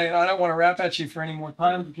ground today, and I don't want to wrap at you for any more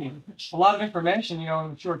time. A lot of information, in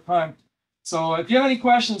a short time. So if you have any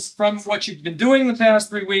questions from what you've been doing the past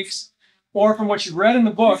 3 weeks, or from what you've read in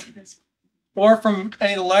the book, or from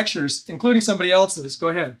any of the lectures, including somebody else's, go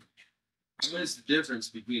ahead. What is the difference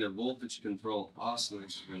between a voltage control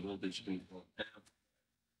oscillator and a voltage control amplifier?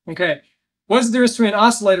 Okay. What's the difference between an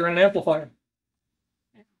oscillator and an amplifier?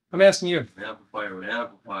 I'm asking you. An amplifier would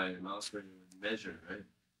amplify, an oscillator would measure, right?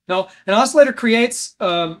 No, an oscillator creates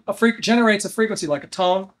generates a frequency like a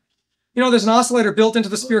tone. There's an oscillator built into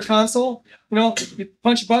the Spear console. You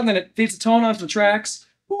punch a button and it feeds the tone onto the tracks,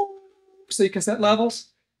 so you can set levels.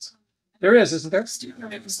 There is, isn't there?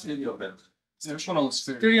 Studio band. There's one on the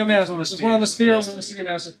Sphere. Studio Master. There's one on the Sphere, one on the Studio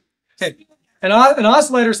Master. Okay. An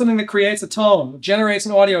oscillator is something that creates a tone, generates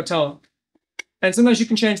an audio tone. And sometimes you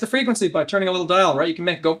can change the frequency by turning a little dial, right? You can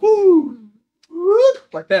make it go woo, woo,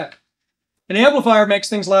 like that. An amplifier makes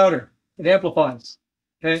things louder. It amplifies.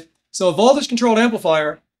 Okay? So a voltage-controlled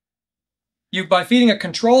amplifier, by feeding a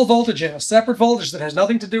control voltage in, a separate voltage that has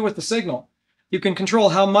nothing to do with the signal, you can control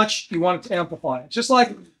how much you want it to amplify. It's just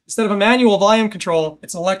like, instead of a manual volume control,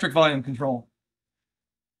 it's an electric volume control.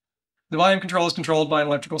 The volume control is controlled by an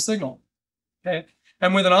electrical signal. Okay?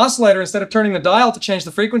 And with an oscillator, instead of turning the dial to change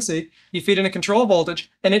the frequency, you feed in a control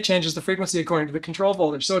voltage, and it changes the frequency according to the control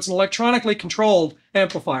voltage. So it's an electronically controlled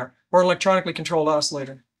amplifier, or an electronically controlled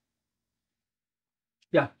oscillator.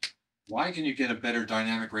 Yeah? Why can you get a better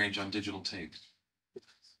dynamic range on digital tape?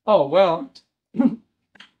 Oh, well,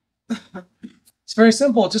 it's very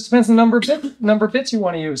simple. It just depends on the number of bits you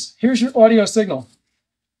want to use. Here's your audio signal.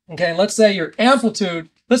 Okay, let's say your amplitude,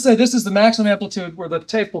 let's say this is the maximum amplitude where the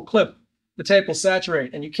tape will clip, the tape will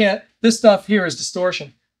saturate, and you can't, this stuff here is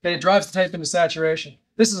distortion. Okay, it drives the tape into saturation.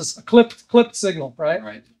 This is a clipped signal, right?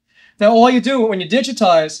 Right. Now, all you do when you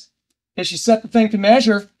digitize is you set the thing to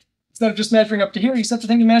measure. Instead of just measuring up to here, you set the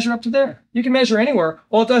thing to measure up to there. You can measure anywhere.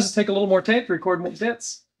 All it does is take a little more tape to record more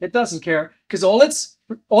bits. It doesn't care, because all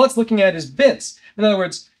it's looking at is bits. In other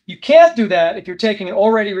words, you can't do that if you're taking an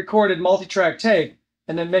already recorded multi-track tape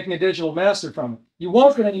and then making a digital master from it. You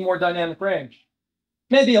won't get any more dynamic range.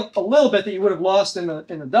 Maybe a little bit that you would have lost in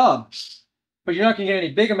the dub, but you're not going to get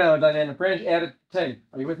any big amount of dynamic range added to tape.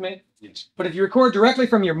 Are you with me? Yes. But if you record directly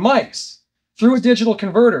from your mics through a digital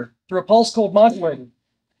converter, through a pulse code modulator,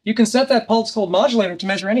 you can set that pulse code modulator to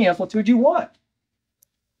measure any amplitude you want.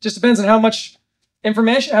 Just depends on how much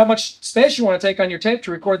information, how much space you want to take on your tape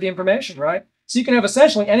to record the information, right? So you can have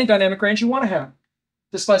essentially any dynamic range you want to have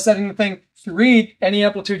just by setting the thing to read any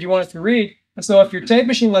amplitude you want it to read. And so if your tape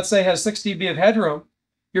machine, let's say, has 6 dB of headroom,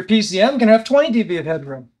 your PCM can have 20 dB of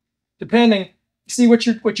headroom, depending. See, what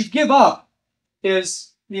you give up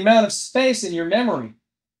is the amount of space in your memory.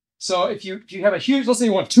 So if you have a huge, let's say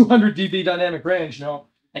you want 200 dB dynamic range,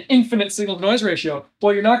 an infinite signal to noise ratio,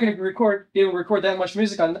 well, you're not going to be able to record that much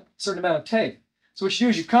music on a certain amount of tape. So what you do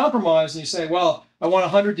is you compromise and you say, well, I want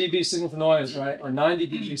 100 dB signal to noise, right, or 90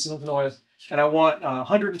 dB signal to noise, and I want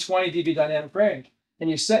 120 dB dynamic range. And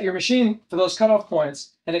you set your machine for those cutoff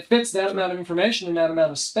points, and it fits that amount of information in that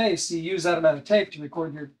amount of space. So you use that amount of tape to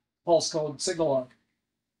record your pulse code signal log.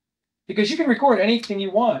 Because you can record anything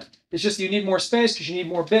you want. It's just you need more space because you need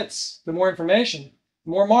more bits, the more information,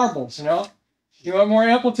 more marbles, You want more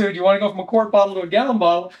amplitude, you want to go from a quart bottle to a gallon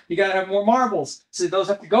bottle, you got to have more marbles. So those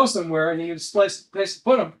have to go somewhere, and you need a place to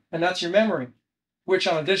put them, and that's your memory, which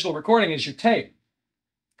on a digital recording is your tape.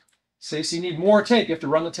 So you need more tape. You have to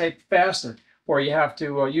run the tape faster, or you have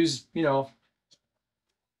to use,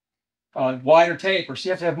 wider tape, or so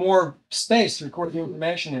you have to have more space to record the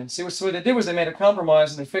information in. See, so what they did was they made a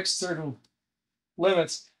compromise, and they fixed certain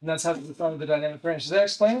limits, and that's how they defined the dynamic range. Does that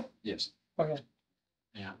explain it? Yes. Okay.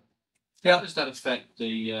 Yeah. Yeah. How does that affect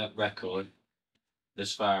the record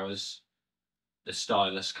as far as the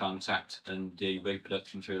stylus contact and the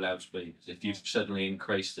reproduction through loudspeakers if you've suddenly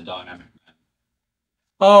increased the dynamic range?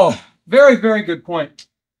 Oh, very, very good point.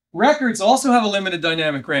 Records also have a limited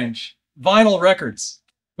dynamic range. Vinyl records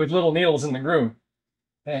with little needles in the groove.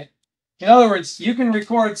 Okay. In other words, you can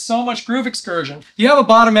record so much groove excursion. You have a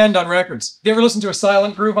bottom end on records. You ever listen to a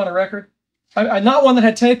silent groove on a record? Not one that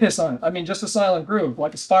had tape hiss on it. I mean, just a silent groove,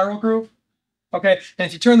 like a spiral groove. Okay, and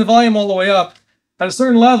if you turn the volume all the way up, at a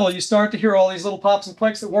certain level, you start to hear all these little pops and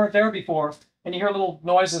clicks that weren't there before, and you hear little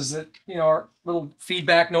noises that, are little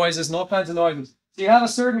feedback noises and all kinds of noises. So you have a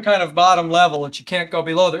certain kind of bottom level that you can't go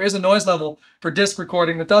below. There is a noise level for disc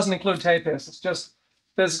recording that doesn't include tape hiss. It's just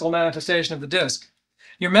physical manifestation of the disc.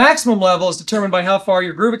 Your maximum level is determined by how far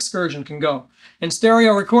your groove excursion can go. In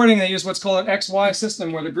stereo recording, they use what's called an XY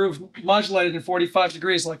system, where the groove's modulated in 45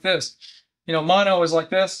 degrees like this. Mono is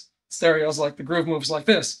like this. Stereo is like the groove moves like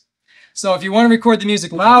this. So if you want to record the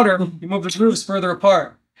music louder, you move the grooves further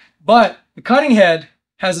apart. But the cutting head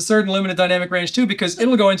has a certain limited dynamic range too, because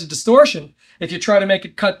it'll go into distortion if you try to make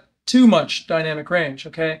it cut too much dynamic range,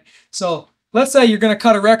 okay? So let's say you're going to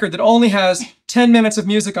cut a record that only has 10 minutes of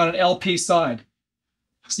music on an LP side.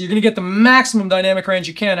 So you're going to get the maximum dynamic range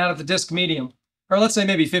you can out of the disc medium. Or let's say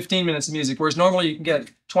maybe 15 minutes of music, whereas normally you can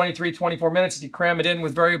get 23, 24 minutes if you cram it in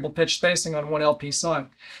with variable pitch spacing on one LP side.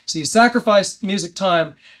 So you sacrifice music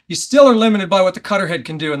time. You still are limited by what the cutter head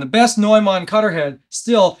can do. And the best Neumann cutter head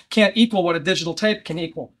still can't equal what a digital tape can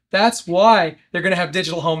equal. That's why they're going to have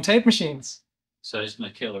digital home tape machines. So it's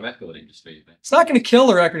going to kill the record industry, you think? It's not going to kill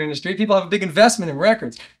the record industry. People have a big investment in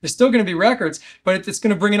records. There's still going to be records, but it's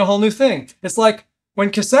going to bring in a whole new thing. It's like when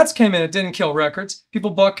cassettes came in, it didn't kill records. People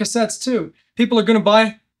bought cassettes too. People are going to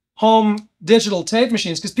buy home digital tape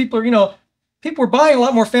machines because people were buying a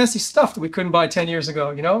lot more fancy stuff that we couldn't buy 10 years ago,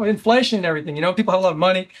 inflation and everything, people have a lot of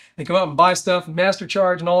money. They come out and buy stuff and master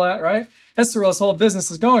charge and all that, right? That's where this whole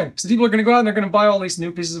business is going. So people are going to go out and they're going to buy all these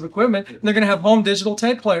new pieces of equipment and they're going to have home digital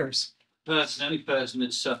tape players. The only person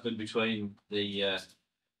that's suffered between the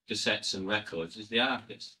cassettes and records is the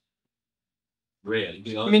artist. Really.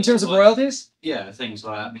 You mean in terms of royalties? Yeah, things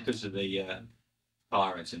like that because of the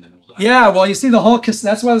pirating and all that. Yeah, well, you see the whole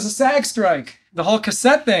cassette, that's why there's a SAG strike. The whole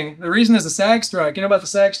cassette thing, the reason there's a SAG strike, you know about the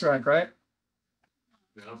SAG strike, right?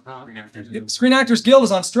 Screen Actors Guild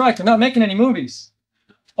is on strike. They're not making any movies.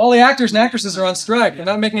 All the actors and actresses are on strike. They're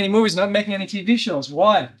not making any movies, not making any TV shows.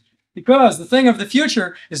 Why? Because the thing of the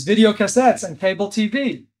future is video cassettes and cable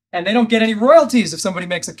TV. And they don't get any royalties if somebody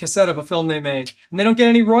makes a cassette of a film they made. And they don't get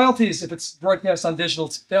any royalties if it's broadcast on cable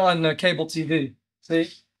TV. See?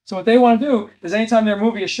 So what they want to do is anytime their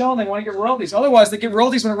movie is shown, they want to get royalties. Otherwise, they get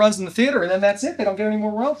royalties when it runs in the theater, and then that's it. They don't get any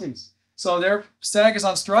more royalties. So their SAG is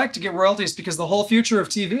on strike to get royalties because the whole future of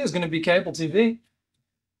TV is going to be cable TV.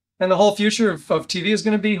 And the whole future of TV is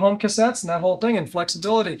going to be home cassettes and that whole thing and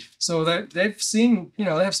flexibility. So they've seen, they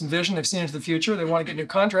have some vision. They've seen into the future. They want to get new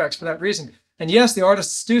contracts for that reason. And yes, the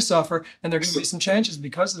artists do suffer, and there are going to be some changes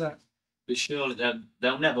because of that. But surely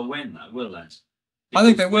they'll never win, though, will they? I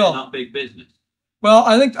think they Because will. they're not big business. Well,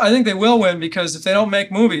 I think they will win because if they don't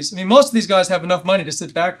make movies, I mean, most of these guys have enough money to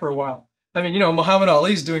sit back for a while. I mean, Muhammad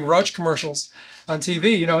Ali's doing Roach commercials on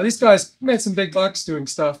TV. These guys made some big bucks doing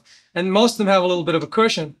stuff, and most of them have a little bit of a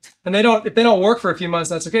cushion. And if they don't work for a few months,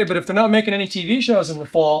 that's okay. But if they're not making any TV shows in the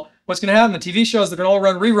fall, what's going to happen? The TV shows, they're going to all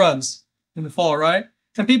run reruns in the fall, right?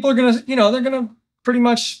 And people are going to, they're going to pretty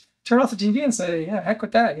much turn off the TV and say, yeah, heck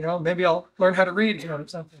with that. Maybe I'll learn how to read, or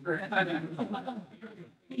something.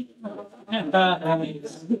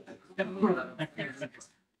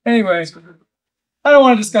 Anyway, I don't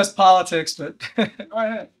want to discuss politics, but go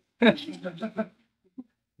ahead.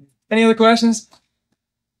 Any other questions?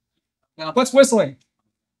 What's whistling?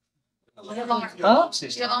 Huh?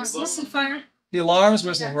 Listen, fire. The alarm's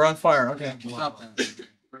whistling. We're on fire. Okay.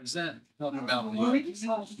 Or is that talking about where you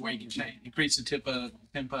can change, increase the tempo?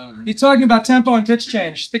 You're talking about tempo and pitch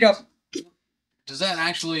change. Speak up. Does that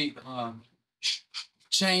actually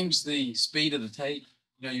change the speed of the tape?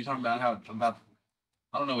 You're talking about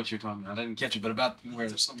I don't know what you're talking about. I didn't catch it, but about where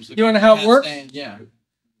something's. You want to know how it works? Yeah.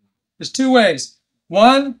 There's two ways.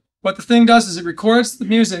 One, what the thing does is it records the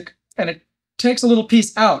music and it takes a little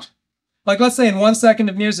piece out. Like let's say in 1 second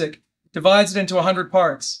of music, divides it into 100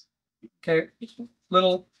 parts. Okay,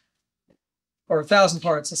 or 1,000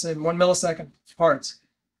 parts. Let's say 1 millisecond parts.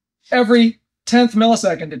 Every 10th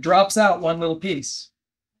millisecond, it drops out one little piece.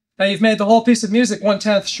 Now you've made the whole piece of music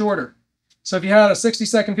 1/10 shorter. So if you had a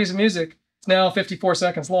 60-second piece of music, it's now 54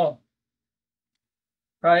 seconds long.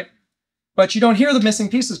 Right? But you don't hear the missing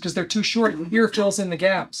pieces because they're too short. Your ear fills in the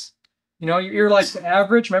gaps. Your ear likes the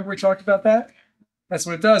average. Remember we talked about that? That's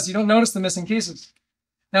what it does. You don't notice the missing pieces.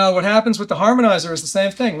 Now what happens with the harmonizer is the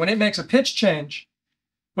same thing. When it makes a pitch change,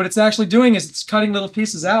 what it's actually doing is it's cutting little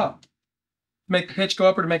pieces out to make the pitch go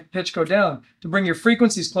up or to make the pitch go down, to bring your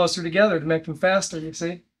frequencies closer together, to make them faster, you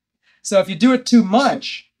see? So if you do it too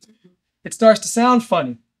much, it starts to sound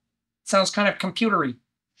funny. It sounds kind of computery.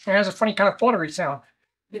 It has a funny kind of fluttery sound.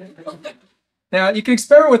 Now, you can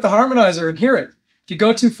experiment with the harmonizer and hear it. If you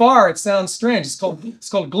go too far, it sounds strange. It's called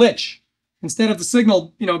a glitch. Instead of the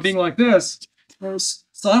signal, being like this, it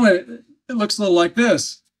looks a little like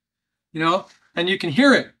this, and you can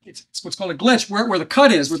hear it. It's what's called a glitch, where the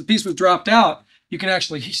cut is, where the piece was dropped out. You can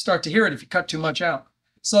actually start to hear it if you cut too much out.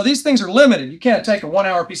 So these things are limited. You can't take a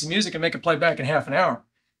 1-hour piece of music and make it play back in half an hour,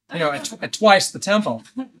 at twice the tempo.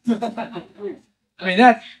 I mean,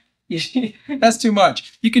 that's too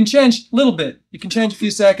much. You can change a little bit. You can change a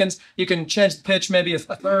few seconds. You can change the pitch maybe a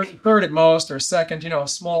third at most, or a second, a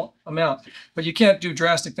small amount. But you can't do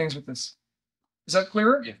drastic things with this. Is that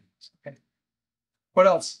clearer? Yeah. Okay. What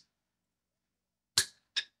else?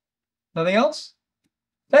 Nothing else?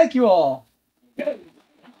 Thank you all. You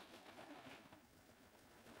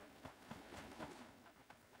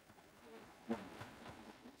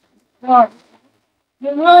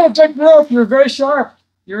really took note. You're very sharp.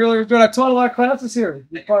 You're really good. I taught a lot of classes here.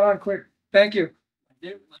 You caught on quick. Thank you.